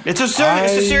 It's a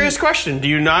serious question. Do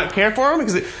you not care for them?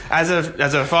 Because as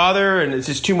a father, and it's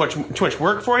just too much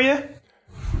work for you.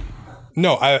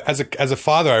 No, as a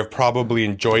father, I've probably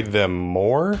enjoyed them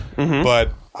more,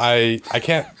 but I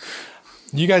can't.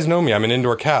 You guys know me. I'm an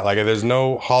indoor cat. Like, there's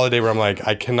no holiday where I'm like,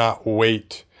 I cannot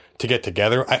wait to get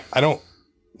together. I don't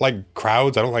like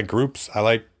crowds. I don't like groups. I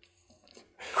like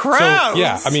Crowds. So,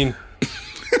 yeah, I mean,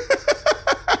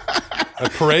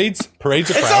 parades are crowds.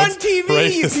 It's on TV,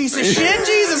 Parades. you piece of shit.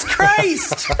 Jesus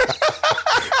Christ.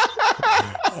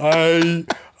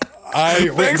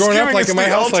 Growing up, like in my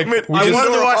house, like ultimate- we I just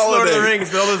wanted to watch Lord of the holiday.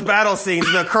 Rings, but all those battle scenes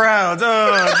and the crowds.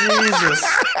 Oh, Jesus.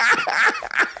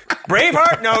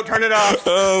 Braveheart? No, turn it off.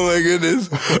 Oh my goodness!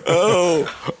 Oh,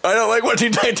 I don't like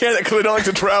watching Titanic because I don't like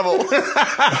to travel.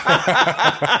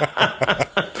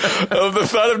 of the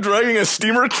thought of dragging a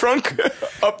steamer trunk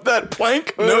up that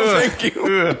plank. No, thank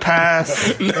you.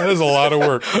 Pass. That is a lot of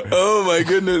work. Oh my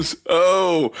goodness.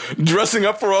 Oh, dressing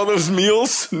up for all those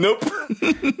meals? Nope.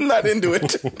 Not into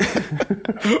it.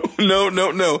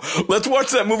 No. Let's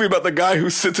watch that movie about the guy who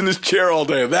sits in his chair all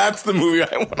day. That's the movie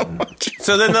I want to watch.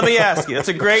 So then let me ask you. It's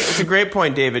a great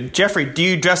point, David. Jeffrey, do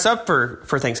you dress up for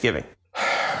Thanksgiving?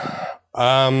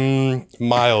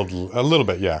 Mild, a little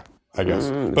bit, yeah, I guess.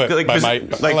 But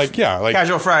Like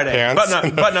casual Friday, pants,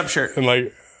 button up shirt, and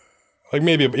like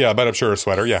maybe button up shirt or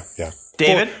sweater, yeah.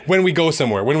 David, when we go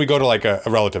somewhere, when we go to like a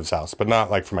relative's house, but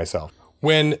not like for myself.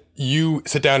 When you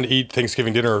sit down to eat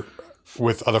Thanksgiving dinner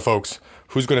with other folks,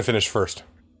 who's going to finish first?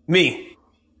 Me.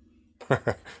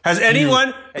 Has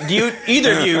anyone? Do you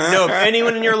either of you know of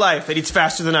anyone in your life that eats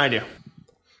faster than I do?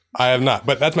 I have not,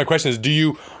 but that's my question: is do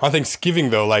you on Thanksgiving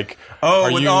though? Like,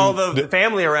 with all the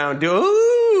family around,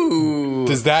 ooh.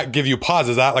 Does that give you pause?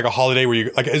 Is that like a holiday where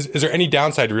you like? Is there any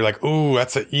downside where you're like, ooh,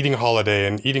 that's an eating holiday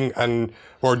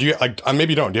or do you like?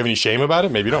 Maybe you don't. Do you have any shame about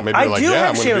it? Maybe you don't. Maybe I you're like, do yeah,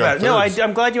 have shame about it. No,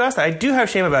 I'm glad you asked that. I do have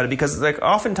shame about it because like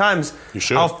oftentimes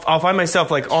I'll find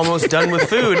myself like almost done with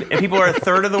food and people are a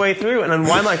third of the way through and then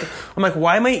I'm like,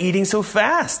 why am I eating so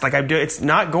fast? Like it's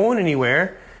not going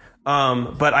anywhere.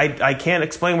 But I can't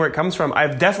explain where it comes from.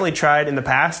 I've definitely tried in the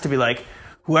past to be like,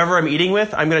 whoever I'm eating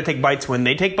with, I'm going to take bites when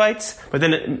they take bites. But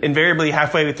then invariably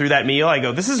halfway through that meal, I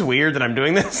go, this is weird that I'm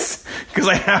doing this because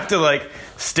I have to like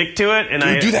stick to it. And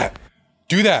do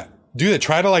that.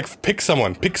 Try to like pick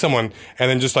someone and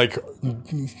then just like,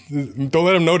 don't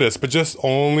let them notice, but just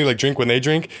only like drink when they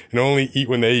drink and only eat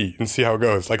when they eat and see how it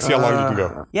goes. Like see how long you can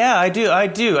go. Yeah, I do. I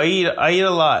eat a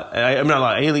lot. I'm not a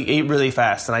lot. I eat really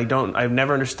fast and I've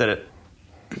never understood it.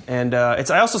 And,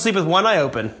 I also sleep with one eye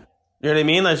open. You know what I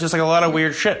mean? That's just like a lot of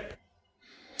weird shit.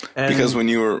 And because when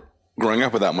you were growing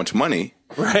up with that much money,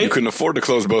 right? You couldn't afford to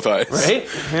close both eyes. Right?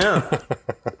 Yeah.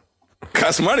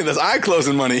 Costs money. That's eye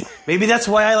closing money. Maybe that's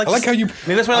why I like. I like how you.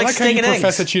 Maybe that's why I like steak and eggs.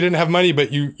 Profess that you didn't have money,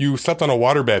 but you slept on a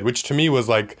waterbed, which to me was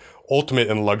like ultimate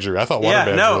in luxury. I thought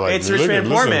waterbeds were like it's rich man,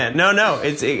 poor man. No,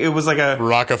 it was like a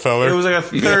Rockefeller. It was like a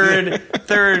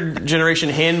third generation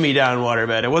hand me down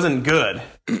waterbed. It wasn't good.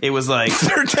 It was like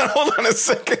hold on a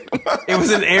second. It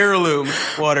was an heirloom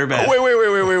waterbed. Wait.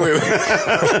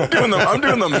 I'm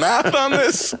doing the math on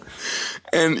this,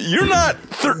 and you're not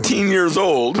 13 years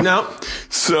old. No.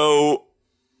 So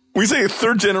we say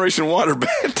third generation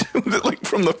waterbed. Was it like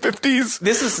from the 50s?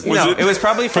 It was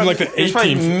probably from like the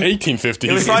 1850s.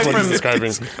 It was probably from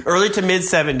describing. Early to mid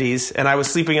 70s, and I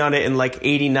was sleeping on it in like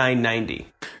 89, 90.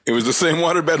 It was the same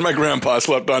waterbed my grandpa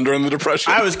slept on during the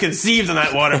Depression. I was conceived in that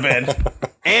waterbed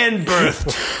and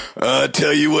birthed.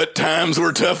 Tell you what, times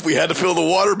were tough. We had to fill the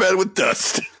waterbed with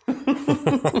dust.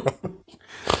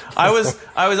 I was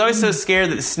always so scared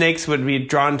that snakes would be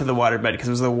drawn to the waterbed because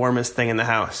it was the warmest thing in the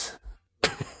house.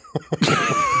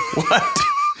 What?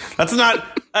 That's not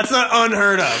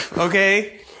unheard of.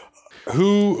 Okay.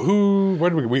 Where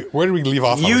did we leave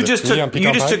off? You just took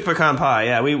pecan pie.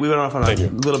 Yeah, we went off on a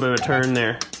little bit of a turn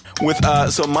there. With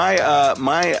so my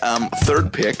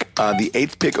third pick, the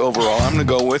 8th pick overall, I'm gonna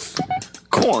go with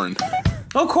corn.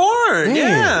 Oh, corn!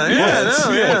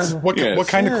 Yeah. What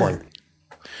kind of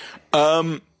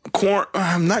corn? Corn.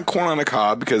 Not corn on the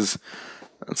cob because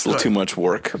that's a little too much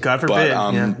work. God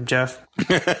forbid, Jeff.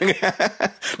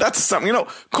 That's something.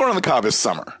 Corn on the cob is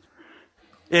summer.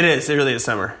 It is. It really is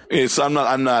summer. So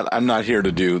I'm not here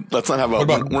to do. Let's not have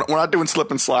we're not doing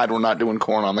slip and slide. We're not doing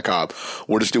corn on the cob.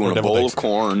 We're just doing a bowl of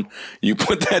corn. You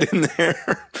put that in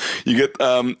there. You get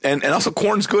and also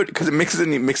corn's good because it mixes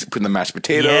in. You mix it with the mashed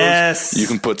potatoes. Yes. You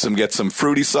can get some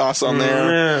fruity sauce on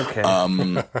there. Okay.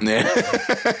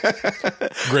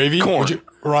 Gravy. Corn.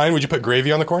 Ryan, would you put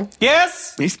gravy on the corn?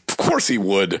 Yes. Of course he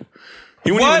would.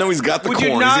 He wouldn't even know he's got the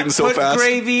corn. He's eating so fast. Put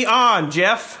gravy on,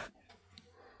 Jeff.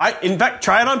 In fact,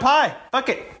 try it on pie. Fuck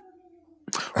it.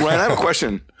 Ryan, I have a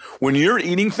question. When you're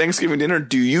eating Thanksgiving dinner,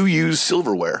 do you use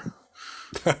silverware?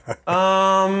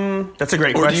 That's a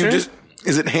great question. Do you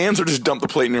is it hands or just dump the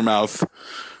plate in your mouth?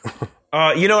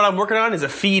 You know what I'm working on is a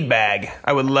feed bag.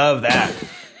 I would love that.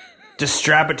 Just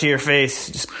strap it to your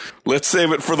face. Let's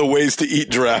save it for the ways to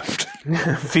eat draft.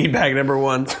 Feed bag number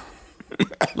 1.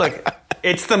 Look,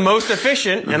 it's the most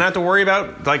efficient, and I don't have to worry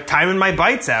about like timing my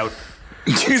bites out.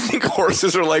 Do you think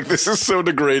horses are like, this is so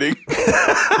degrading?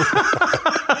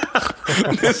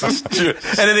 This is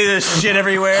just... And then they just shit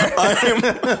everywhere.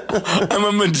 I'm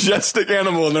a majestic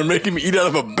animal, and they're making me eat out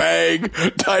of a bag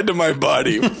tied to my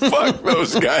body. Fuck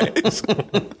those guys.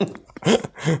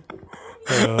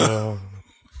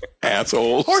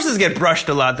 Assholes. Horses get brushed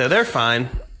a lot, though. They're fine.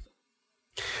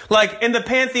 Like, in the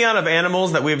pantheon of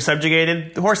animals that we've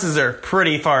subjugated, the horses are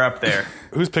pretty far up there.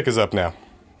 Whose pick is up now?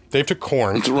 Dave took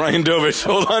corn. It's Ryan Dovich.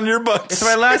 Hold on to your butts. It's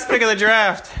my last pick of the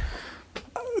draft.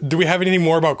 Do we have anything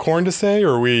more about corn to say,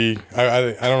 or I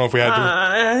don't know if we had to.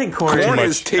 I think corn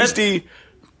Is tasty.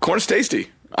 Corn's tasty.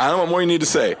 I don't know what more you need to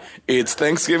say. It's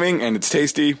Thanksgiving and it's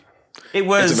tasty. It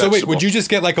was. So wait, would you just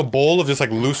get like a bowl of just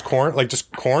like loose corn, like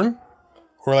just corn,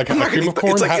 or like a cream of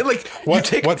corn?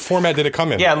 What format did it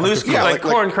come in? Yeah, loose corn, like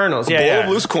corn kernels. Yeah, a bowl of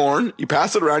loose corn. You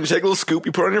pass it around. You take a little scoop.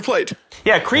 You put it on your plate.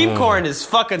 Yeah, cream corn is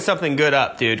fucking something good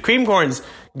up, dude. Cream corn's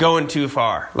going too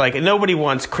far. Like, nobody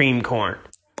wants cream corn.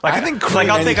 Like, I think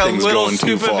I'll take a little going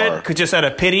scoop of it, just out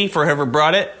of pity for whoever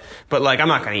brought it. But like, I'm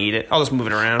not going to eat it. I'll just move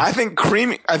it around. I think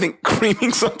creaming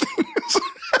something.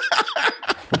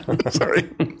 Sorry.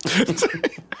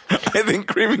 I think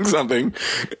creaming something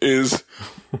is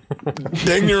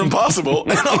dang near impossible.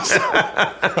 And also,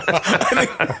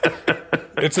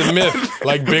 it's a myth,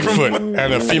 like Bigfoot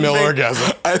and a female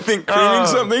orgasm. I think creaming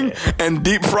something and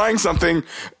deep frying something,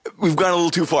 we've gone a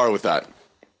little too far with that.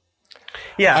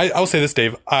 Yeah. I'll say this,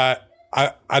 Dave. I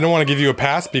don't want to give you a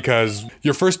pass because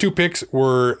your first two picks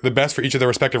were the best for each of their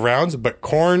respective rounds, but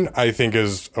corn, I think,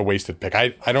 is a wasted pick.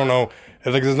 I don't know.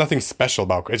 Like, there's nothing special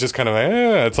about it. It's just kind of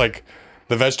it's like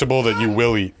the vegetable that you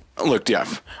will eat. Look,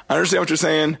 Jeff, I understand what you're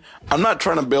saying. I'm not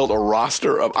trying to build a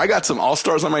roster of. I got some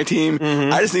all-stars on my team.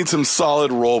 Mm-hmm. I just need some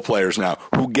solid role players now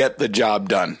who get the job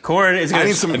done. Corn is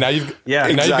going to... And now you've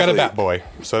got a bat boy,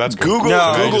 so that's good.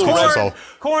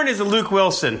 Corn is a Luke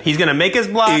Wilson. He's going to make his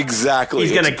block. Exactly.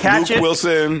 He's going to catch Luke it.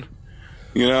 Wilson,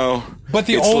 you know. But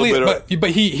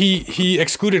he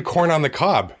excluded corn on the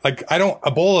cob. Like,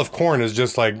 a bowl of corn is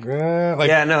just like yeah,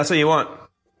 no, that's what you want.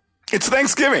 It's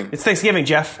Thanksgiving. It's Thanksgiving,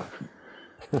 Jeff.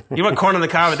 You want corn on the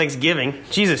cob at Thanksgiving?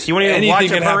 Jesus, you want to even watch a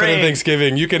parade? Anything can happen at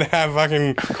Thanksgiving. You can have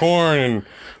fucking corn and...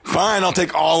 Fine, I'll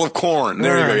take all of corn.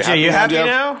 There you go. You happy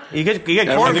now? You get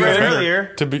cornbread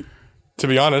earlier. To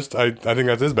be honest, I think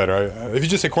that is better. If you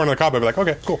just say corn on the cob, I'd be like,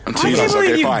 okay, cool. I can't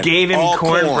believe you gave him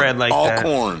cornbread like that.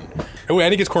 All corn. Oh,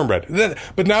 and he gets cornbread.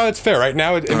 But now it's fair, right?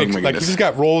 Now it makes like if he's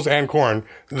got rolls and corn,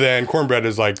 then cornbread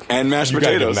is like and mashed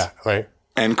potatoes, that, right?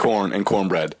 And corn and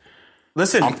cornbread.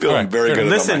 Listen, I'm feeling very good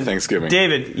about my Thanksgiving.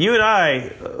 David, you and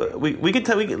I,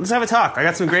 let's have a talk. I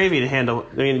got some gravy to handle.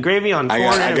 I mean, gravy on corn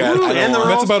and the rolls.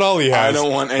 That's about all he has. I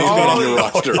don't want anything on your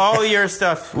roster. All your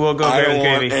stuff will go I with gravy. I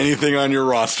don't want anything on your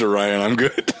roster, Ryan. I'm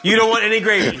good. You don't want any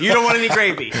gravy. You don't want any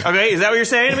gravy. Okay, is that what you're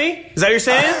saying to me? Is that what you're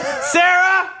saying?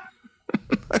 Sarah!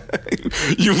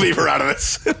 You leave her out of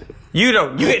this. You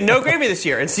don't. You get no gravy this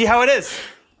year, and see how it is.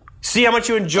 See how much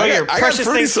you enjoy your precious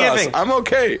Thanksgiving. Sauce. I'm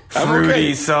okay.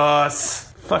 Fruity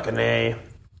sauce. Fucking A.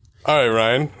 All right,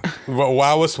 Ryan.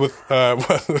 Wow us with...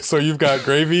 so you've got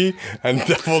gravy and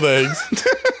deviled eggs.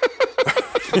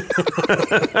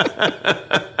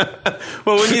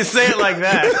 Well, when you say it like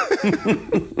that...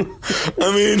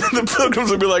 I mean, the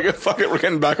pilgrims would be like, fuck it, we're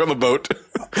getting back on the boat.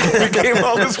 We came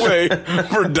all this way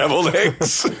for deviled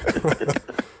eggs.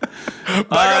 Back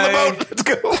on the boat. Let's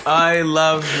go. I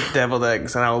love deviled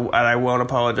eggs, and I won't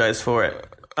apologize for it.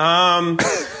 And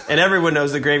everyone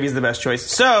knows that gravy is the best choice.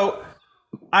 So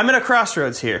I'm at a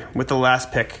crossroads here with the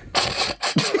last pick.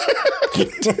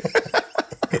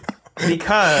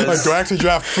 Because like, do I actually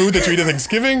draft food that you eat at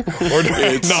Thanksgiving, or do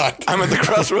I not? I'm at the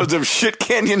crossroads of Shit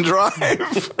Canyon Drive.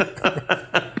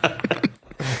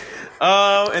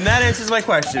 And that answers my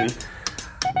question.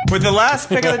 With the last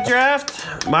pick of the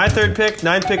draft, my third pick,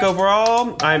 9th pick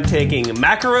overall, I'm taking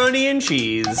macaroni and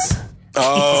cheese.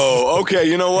 Oh, okay.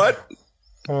 You know what?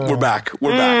 We're back.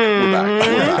 We're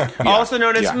back. Yeah. Also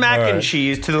known as mac and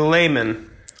cheese to the layman.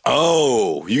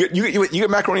 Oh, you get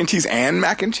macaroni and cheese and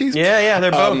mac and cheese? Yeah,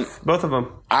 they're both of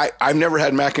them. I've never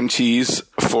had mac and cheese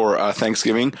for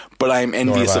Thanksgiving, but I'm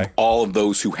envious of all of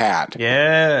those who had.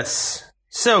 Yes.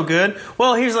 So good.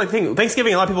 Well, here's the thing.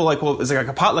 Thanksgiving, a lot of people it's like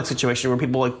a potluck situation where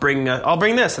people bring, I'll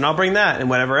bring this and I'll bring that and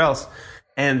whatever else.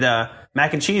 And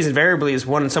mac and cheese invariably is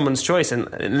someone's choice.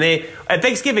 And they, at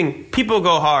Thanksgiving, people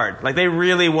go hard. Like, they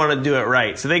really want to do it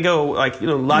right. So they go,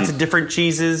 lots of different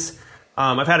cheeses.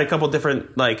 I've had a couple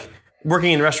different,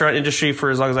 working in the restaurant industry for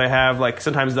as long as I have,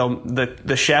 sometimes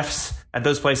the chefs at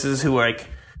those places who are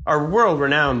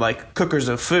world-renowned, cookers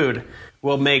of food,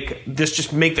 will make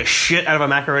the shit out of a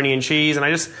macaroni and cheese. And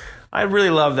I really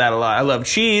love that a lot. I love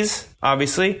cheese,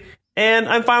 obviously, and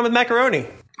I'm fine with macaroni.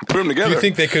 Put them together. Do you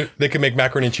think they could make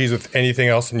macaroni and cheese with anything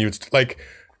else, and you'd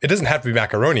it doesn't have to be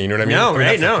macaroni, you know what I mean? No,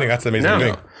 right? I think that's the amazing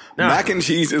thing. No. Mac and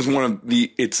cheese is one of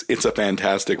it's a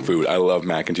fantastic food. I love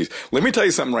mac and cheese. Let me tell you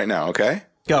something right now, okay?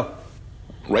 Go.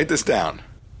 Write this down.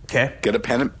 Okay. Get a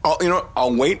pen and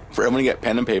I'll wait for everyone to get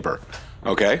pen and paper.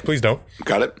 Okay. Please don't.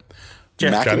 Got it.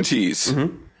 Jeff, Mac got and it. cheese.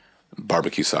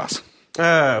 Barbecue sauce.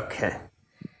 Okay.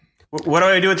 What do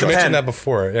I do with the You mentioned pen? that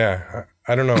before. Yeah.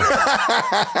 I don't know.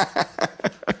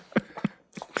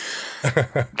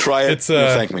 Try it. It's, You'll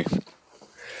thank me.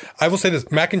 I will say this: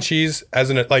 mac and cheese,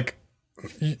 mac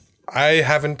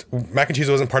and cheese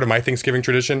wasn't part of my Thanksgiving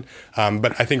tradition,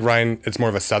 but I think Ryan, it's more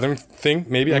of a Southern thing.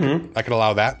 Maybe I could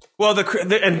allow that. Well,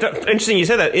 interesting you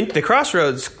said that. The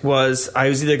crossroads was I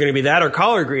was either going to be that or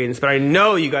collard greens, but I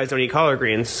know you guys don't eat collard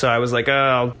greens, so I was like,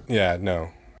 oh, Yeah, no.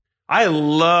 I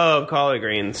love collard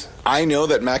greens. I know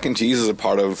that mac and cheese is a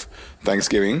part of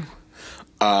Thanksgiving,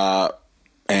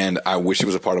 and I wish it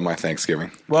was a part of my Thanksgiving.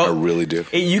 Well, I really do.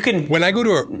 You can When I go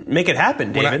to a, make it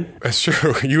happen, David. that's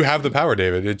true. You have the power,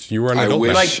 David. You were an adult.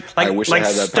 wish- now. I wish I had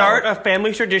that start power. a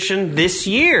family tradition this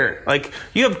year. Like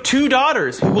you have 2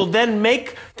 daughters who will then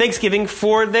make Thanksgiving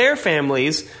for their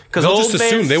families because They'll just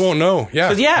assume they won't know.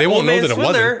 Yeah, they won't know that it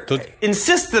wasn't. They'll-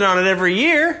 insisted on it every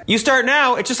year. You start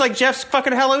now. It's just like Jeff's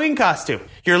fucking Halloween costume.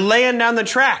 You're laying down the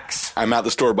tracks. I'm at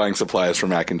the store buying supplies for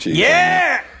mac and cheese.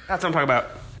 Yeah, that's what I'm talking about.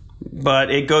 But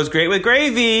it goes great with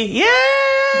gravy.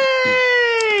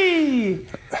 Yay!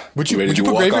 Would you Ready to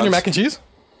put walk gravy in on? your mac and cheese?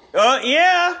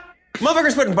 Yeah.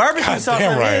 Motherfucker's putting barbecue God sauce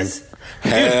damn, on Ryan. his.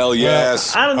 Hell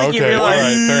yes. I don't think you Okay, all realize.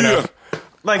 right, fair enough.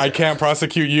 Like, I can't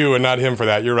prosecute you and not him for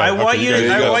that. You're right. I want Okay, you.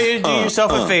 guys- go. I want you to do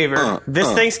yourself a favor. This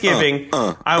Thanksgiving,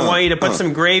 I want you to put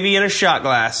some gravy in a shot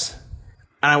glass,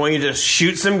 and I want you to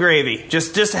shoot some gravy.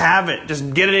 Just have it.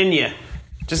 Just get it in you.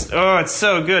 It's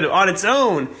so good on its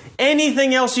own.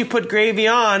 Anything else you put gravy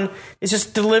on is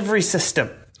just delivery system.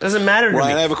 Doesn't matter to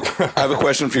Ryan, me. I have a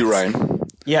question for you, Ryan.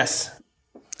 Yes.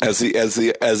 As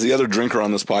the other drinker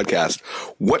on this podcast,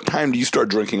 what time do you start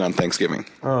drinking on Thanksgiving?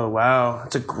 Oh wow,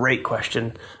 that's a great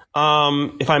question.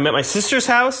 If I'm at my sister's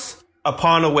house,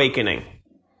 upon awakening,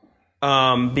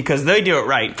 because they do it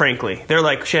right. Frankly, they're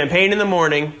like champagne in the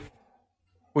morning,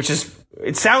 which is.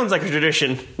 It sounds like a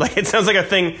tradition. Like it sounds like a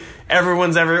thing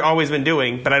everyone's always been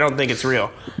doing, but I don't think it's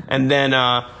real. And then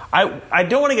I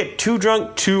don't want to get too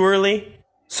drunk too early,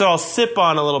 so I'll sip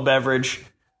on a little beverage,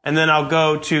 and then I'll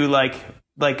go to like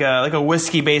a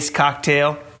whiskey based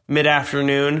cocktail mid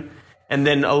afternoon, and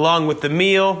then along with the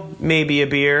meal, maybe a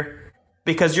beer,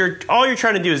 because all you're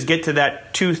trying to do is get to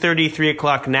that 2:30, 3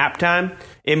 o'clock nap time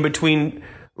in between,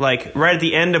 like right at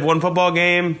the end of one football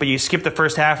game, but you skip the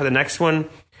first half of the next one.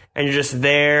 And you're just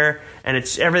there, and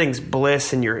everything's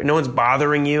bliss, and no one's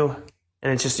bothering you,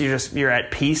 and it's you're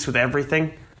at peace with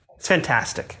everything. It's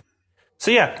fantastic.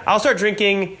 So yeah, I'll start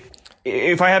drinking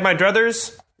if I had my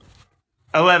druthers,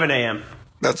 11 a.m.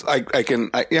 That's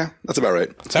that's about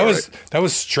right. That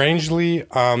was strangely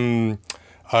calming.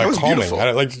 beautiful.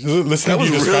 Listening That to was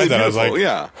you describe really that, I was like, beautiful,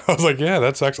 yeah. I was like, yeah,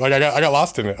 that's actually like I got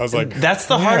lost in it. I was like, That's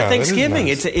the heart yeah, of that is Thanksgiving.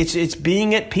 nice. It's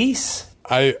being at peace.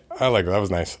 I like that. That was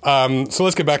nice. So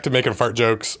let's get back to making fart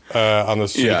jokes on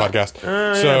this shitty Yeah. podcast.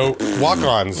 So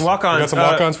walk-ons. Walk-ons. We got some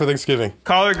walk-ons for Thanksgiving.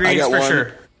 Collard I greens got for one.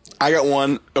 sure. I got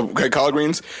one. Okay, collard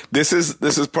greens. This is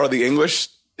part of the English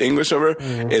over.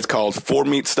 Mm-hmm. It's called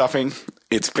 4-meat stuffing.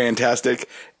 It's fantastic.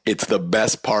 It's the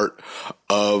best part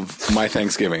of my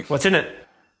Thanksgiving. What's in it?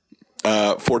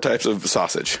 4 types of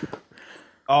sausage,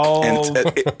 Oh, and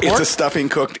it's a stuffing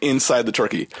cooked inside the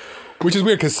turkey. Which is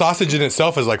weird because sausage in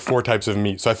itself is like 4 types of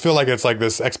meat. So I feel like it's like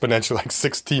this exponential, like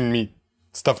 16 meat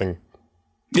stuffing.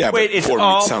 Yeah, Wait, but it's 4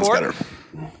 all meat sounds pork? better.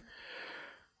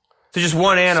 so just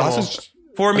one animal. Sausage?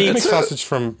 4 You can make meats. sausage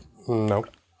from, no.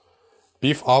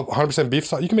 Beef, 100% beef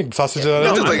sausage. You can make sausage out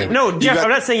of No, anything. like- No, Jeff, got- I'm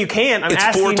not saying you can't. I'm It's 4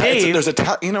 asking types. Dave.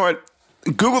 There's you know what?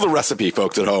 Google the recipe,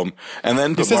 folks at home, and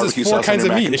then It put says barbecue it's 4 sauce on kinds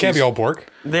your of mac meat. and It can't be cheese. all pork.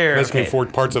 There, It has to be okay. 4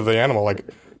 parts of the animal, like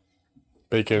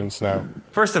bacon, snow.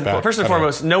 First and I don't know.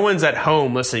 foremost, no one's at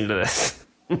home listening to this.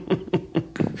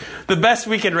 The best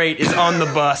we can rate is on the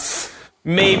bus,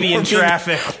 maybe in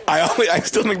traffic. I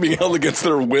still think being held against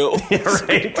their will.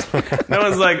 Right? No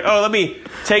one's like, oh, let me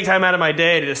take time out of my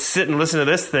day to just sit and listen to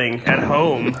this thing at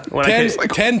home when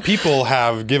 10 people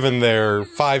have given their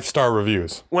 5-star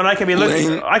reviews. I could be looking.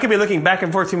 Lane. I could be looking back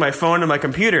and forth through my phone and my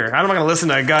computer. I'm not going to listen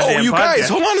to a goddamn Oh, you podcast. guys,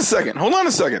 hold on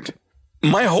a second.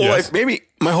 My whole Yes.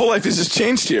 my whole life has just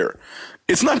changed here.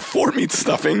 It's not 4-meat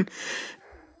stuffing.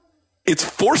 It's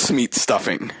force meat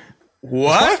stuffing.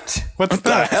 What? What's What the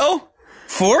that? hell?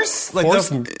 Force? Like Force-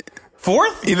 the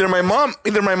fourth? Either my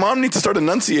mom needs to start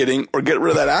enunciating or get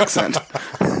rid of that accent.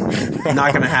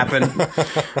 Not going to happen.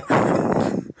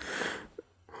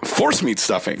 Force meat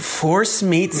stuffing. Force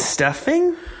meat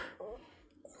stuffing?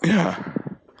 Yeah.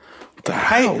 What the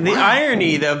hell? The Wow.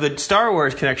 irony of the Star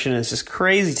Wars connection is just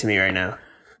crazy to me right now.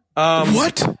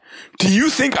 What? Do you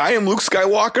think I am Luke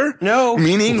Skywalker? No.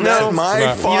 Meaning No. that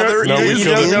my father No, we is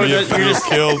killed don't know it. We that- have, we have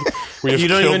killed. We have You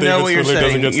don't killed even know David what you're Swindler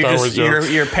saying. doesn't get Star Wars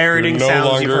jokes. You're parroting You're no sounds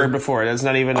you've longer heard before. That's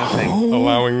not even a thing.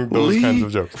 allowing those kinds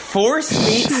of jokes. Force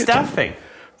meat stuffing.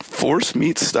 Force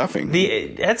meat stuffing.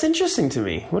 That's interesting to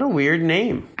me. What a weird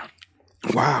name.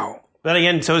 Wow. But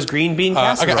again, so is green bean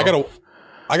I casserole.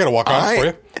 gotta walk on for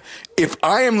you. If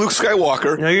I am Luke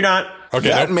Skywalker, No, you're not. Okay,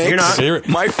 that no, makes you're not. Here-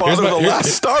 my here's father the here-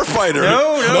 last starfighter.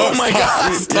 No, Oh my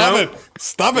God.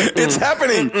 Stop it. It's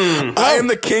happening. I am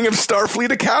the king of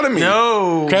Starfleet Academy.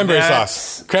 No. Cranberry that's-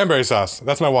 sauce. Cranberry sauce.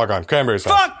 That's my walk on. Cranberry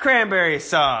sauce. Fuck cranberry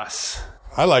sauce.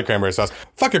 I like cranberry sauce.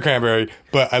 Fuck your cranberry,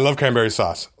 but I love cranberry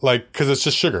sauce. Like, cause it's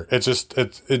just sugar. It's just,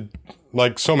 it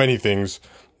like so many things,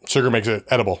 sugar makes it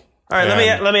edible. All right,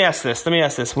 And- let me ask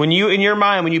this. When you, in your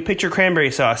mind, when you picture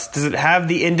cranberry sauce, does it have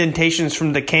the indentations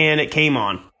from the can it came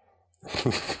on?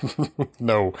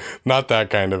 No, not that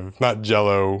kind of, not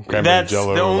Jello, cranberry That's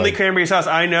Jello. the only like- cranberry sauce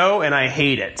I know, and I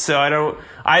hate it. So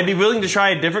I'd be willing to try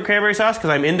a different cranberry sauce because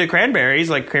I'm into cranberries.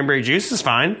 Like cranberry juice is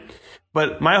fine,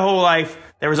 but my whole life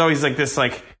there was always like this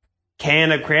like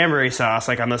can of cranberry sauce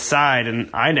like on the side, and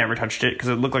I never touched it because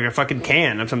it looked like a fucking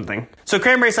can of something. So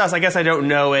cranberry sauce, I guess I don't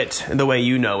know it the way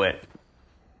you know it.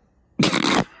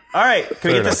 All right,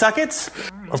 can we get the suckets?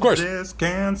 Of course. This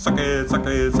can suck it, suck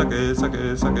it, suck it, suck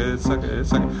it, suck it, suck it,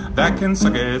 suck it. That can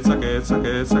suck it, suck it, suck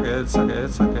it, suck it, suck it,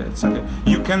 suck it, suck it.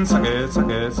 You can suck it, suck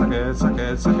it, suck it, suck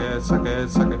it, suck it, suck it,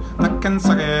 suck it. That can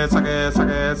suck it, suck it, suck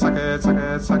it, suck it, suck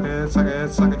it, suck it, suck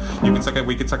it, suck it. You can suck it,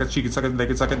 we can suck it, she can suck it, they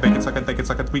can suck it, they can suck it, they can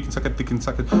suck it, we can suck it, they can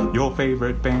suck it. Your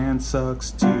favorite band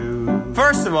sucks too.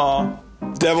 First of all,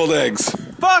 Deviled eggs.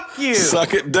 fuck you.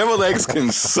 Suck it. Deviled eggs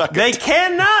can suck They it.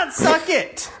 cannot suck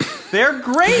it. They're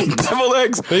great. Deviled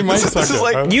eggs. They might this suck is it,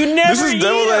 like huh? You never This is eat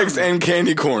deviled them. eggs and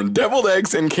candy corn. Deviled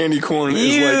eggs and candy corn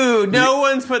is You, like no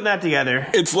one's putting that together.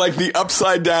 it's like the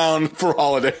upside down for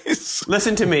holidays.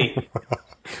 Listen to me.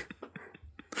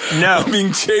 No,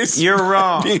 Being chased. you're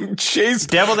wrong. Being chased.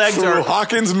 Deviled eggs through are-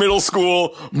 Hawkins Middle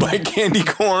School by candy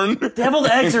corn. Deviled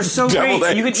eggs are so Deviled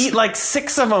great. You can eggs. eat like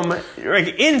 6 of them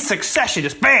like in succession,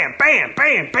 just bam, bam,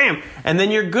 bam, bam, and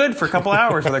then you're good for a couple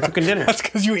hours while they're cooking dinner. That's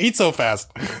because you eat so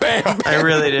fast. Bam. I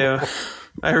really do.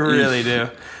 I really do.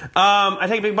 I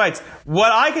take big bites.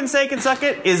 What I can say can suck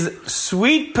it is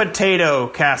sweet potato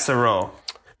casserole.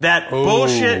 That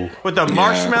bullshit with the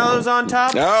marshmallows on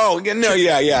top. Oh, no,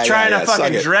 yeah. Trying yeah, to suck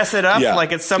fucking it. dress it up Yeah.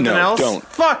 like it's something No, else. don't.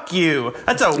 Fuck you.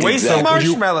 That's a waste Exactly. of Would you-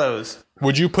 marshmallows.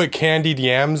 Would you put candied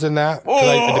yams in that? 'Cause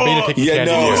I debated taking Yeah,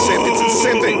 candied no, yams. it's the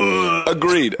same thing.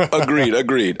 Agreed.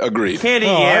 Candy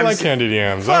Oh, yams. I like candied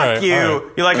yams. Fuck All right, you. all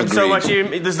right. You like them so Agreed.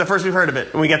 much. This is the first we've heard of it,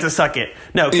 and we get to suck it.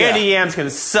 No, candy Yeah. yams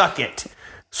can suck it.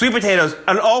 Sweet potatoes,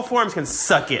 in all forms, can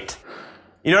suck it.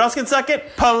 You know what else can suck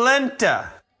it? Polenta.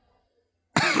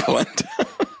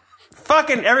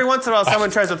 Fucking every once in a while,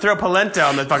 someone tries to throw polenta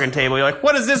on the fucking table. You're like,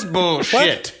 what is this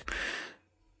bullshit?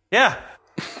 Yeah.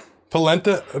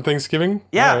 Polenta at Thanksgiving?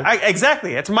 Yeah, All right.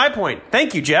 exactly. That's my point.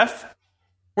 Thank you, Jeff.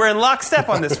 We're in lockstep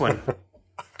on this one.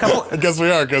 I guess we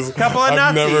are, because Couple of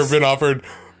I've Nazis. never been offered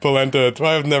polenta.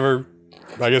 I've never,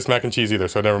 I guess, mac and cheese either,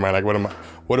 so never mind. Like,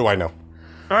 what do I know?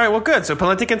 All right, well, good. So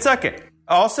polenta can suck it.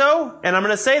 Also, and I'm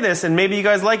going to say this, and maybe you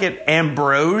guys like it,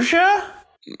 ambrosia?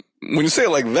 When you say it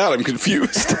like that, I'm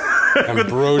confused.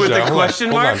 Ambrosia. with the Hold on, question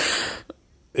hold mark? on.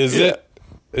 Is Is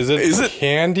it it-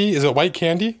 candy? Is it white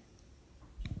candy?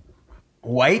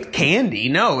 White candy?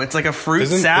 No, it's like a fruit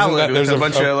Isn't salad that- with there's a a-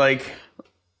 bunch of like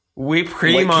whipped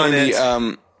cream White on candy,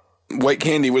 it. White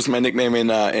candy was my nickname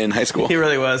in high school. He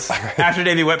really was. After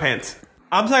Davey Wet Pants.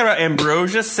 I'm talking about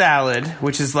ambrosia salad,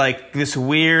 which is like this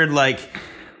weird like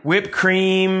whipped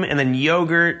cream and then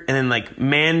yogurt and then like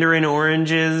mandarin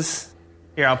oranges.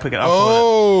 Here, I'll pick it up.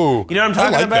 Oh, You know what I'm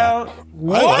talking I like about? That.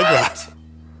 What? I like that.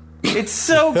 It's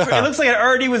so. It looks like it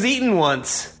already was eaten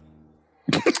once.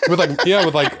 With I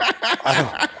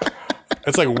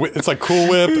don't, it's like Cool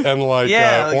Whip and like,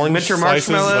 Yeah, like orange miniature slices.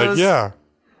 marshmallows. Like, yeah.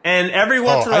 And every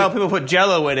once in a while, I- people put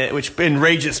Jello in it, which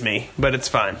enrages me, but it's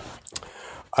fine.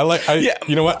 Yeah.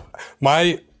 You know what?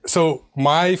 My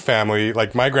family,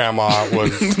 like my grandma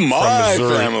was from My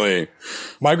Missouri. family.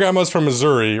 My grandma's from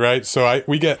Missouri, right? So I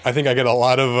think I get a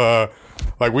lot of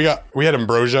we had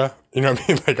ambrosia, you know what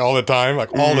I mean? Like all the time, like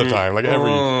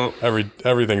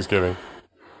every Thanksgiving.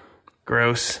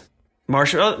 Gross. The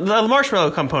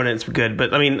marshmallow component's good,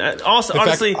 but I mean, also fact,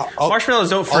 honestly, I'll- marshmallows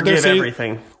don't I'll dare forgive say-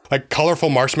 everything. Like colorful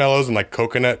marshmallows and like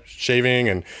coconut shaving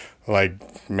and like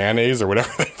mayonnaise or whatever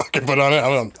they fucking put on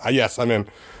it. Yes, I'm in.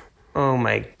 Oh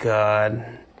my god,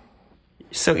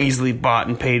 so easily bought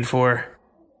and paid for.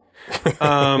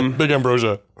 Big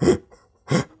ambrosia.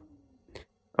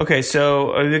 Okay,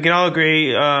 so we can all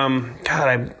agree.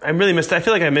 God, I really missed. I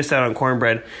feel like I missed out on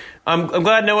cornbread. I'm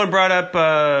glad no one brought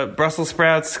up Brussels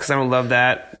sprouts because I don't love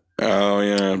that. Oh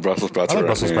yeah, Brussels sprouts. I like are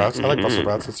Brussels right. sprouts. I like Brussels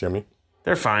sprouts. It's yummy.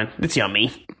 They're fine. It's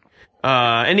yummy.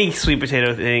 Any sweet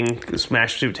potato thing,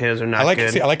 smashed sweet potatoes are not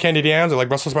good. I like candied yams. I like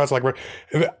Brussels sprouts. I like.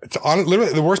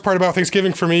 Literally, the worst part about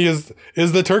Thanksgiving for me is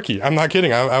the turkey. I'm not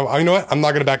kidding. I you know what? I'm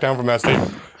not going to back down from that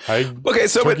statement. Okay,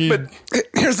 so but turkey-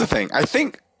 here's the thing. I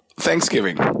think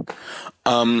Thanksgiving,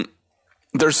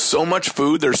 there's so much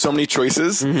food, there's so many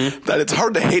choices that it's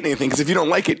hard to hate anything because if you don't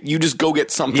like it, you just go get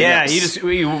something Yeah, else.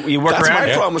 you work That's around my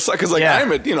it. problem with because like Yeah.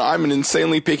 I'm an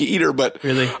insanely picky eater, but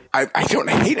Really? I don't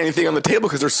hate anything on the table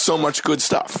because there's so much good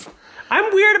stuff.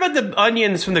 I'm weird about the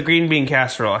onions from the green bean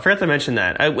casserole. I forgot to mention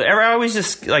that. I always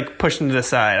just like push them to the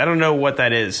side. I don't know what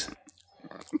that is.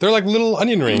 They're like little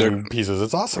onion ring pieces.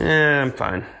 It's awesome. I'm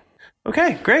fine.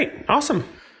 Okay, great, awesome.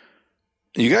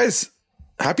 You guys,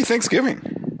 happy Thanksgiving.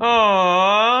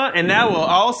 Aww, and now we'll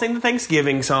all sing the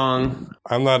Thanksgiving song.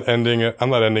 I'm not ending it on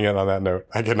that note.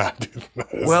 I cannot do that.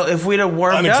 Well, if we'd have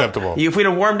warmed Unacceptable. up, you'd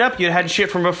have had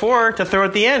shit from before to throw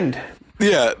at the end.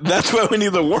 Yeah, that's why we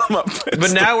need the warm up.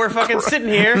 But now we're fucking sitting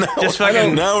here, just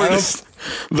fucking. Now we're just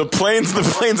the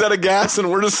plane's out of gas, and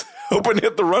we're just hoping to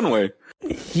hit the runway.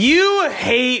 You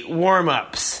hate warm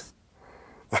ups.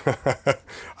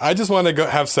 I just want to go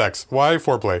have sex. Why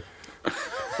foreplay?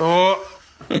 Oh,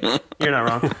 you're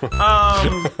not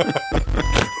wrong.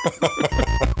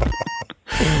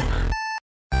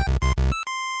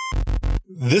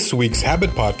 This week's Habit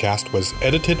podcast was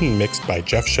edited and mixed by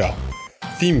Jeff Shell.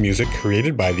 Theme music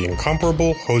created by the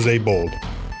incomparable Jose Bold.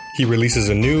 He releases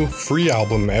a new free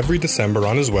album every December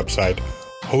on his website,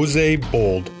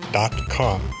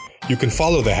 josebold.com. You can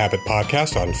follow the Habit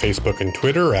podcast on Facebook and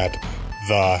Twitter at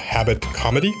The Habit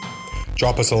Comedy.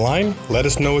 Drop us a line. Let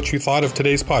us know what you thought of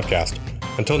today's podcast.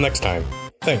 Until next time,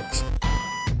 thanks.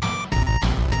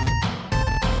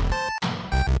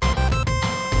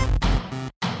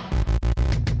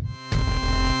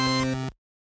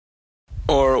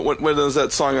 Or what is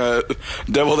that song,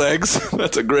 Deviled Eggs?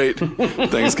 That's a great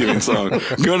Thanksgiving song.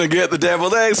 Gonna get the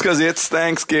deviled eggs because it's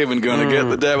Thanksgiving. Gonna get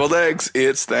the deviled eggs.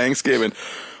 It's Thanksgiving.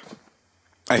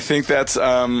 I think that's,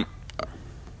 yeah.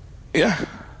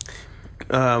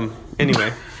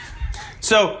 Anyway.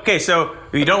 So if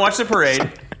you don't watch the parade, all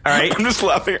right? I'm just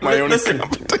laughing at my own Listen,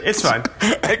 incompetence it's fine.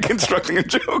 at constructing a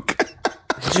joke.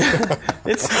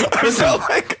 I felt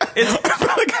like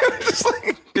I was just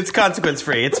like, It's consequence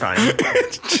free. It's fine.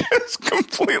 it's just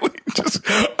completely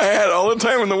I had all the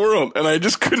time in the world and I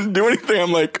just couldn't do anything.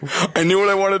 I'm like, I knew what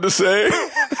I wanted to say.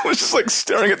 I was just like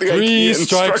staring at the 3 IKEA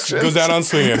strikes instructions. goes down on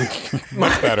swinging.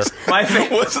 Much better. My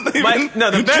favorite. Wasn't even,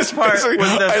 The best just part basically,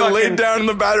 was the I fucking. laid down in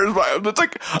the batter's box. It's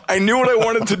like I knew what I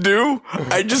wanted to do.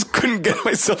 I just couldn't get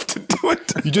myself to do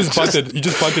it. You just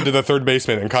bunted to the third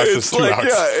baseman and cost us It's 2 like, outs.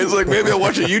 yeah, it's like maybe I'll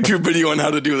watch a YouTube video on how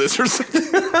to do this or something.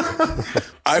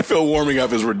 I feel warming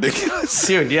up is ridiculous.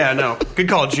 Dude, yeah, no. Good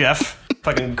call, Jeff.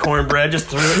 Fucking cornbread. Just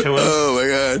threw it to him. Oh my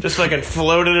god. Just fucking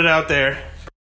floated it out there.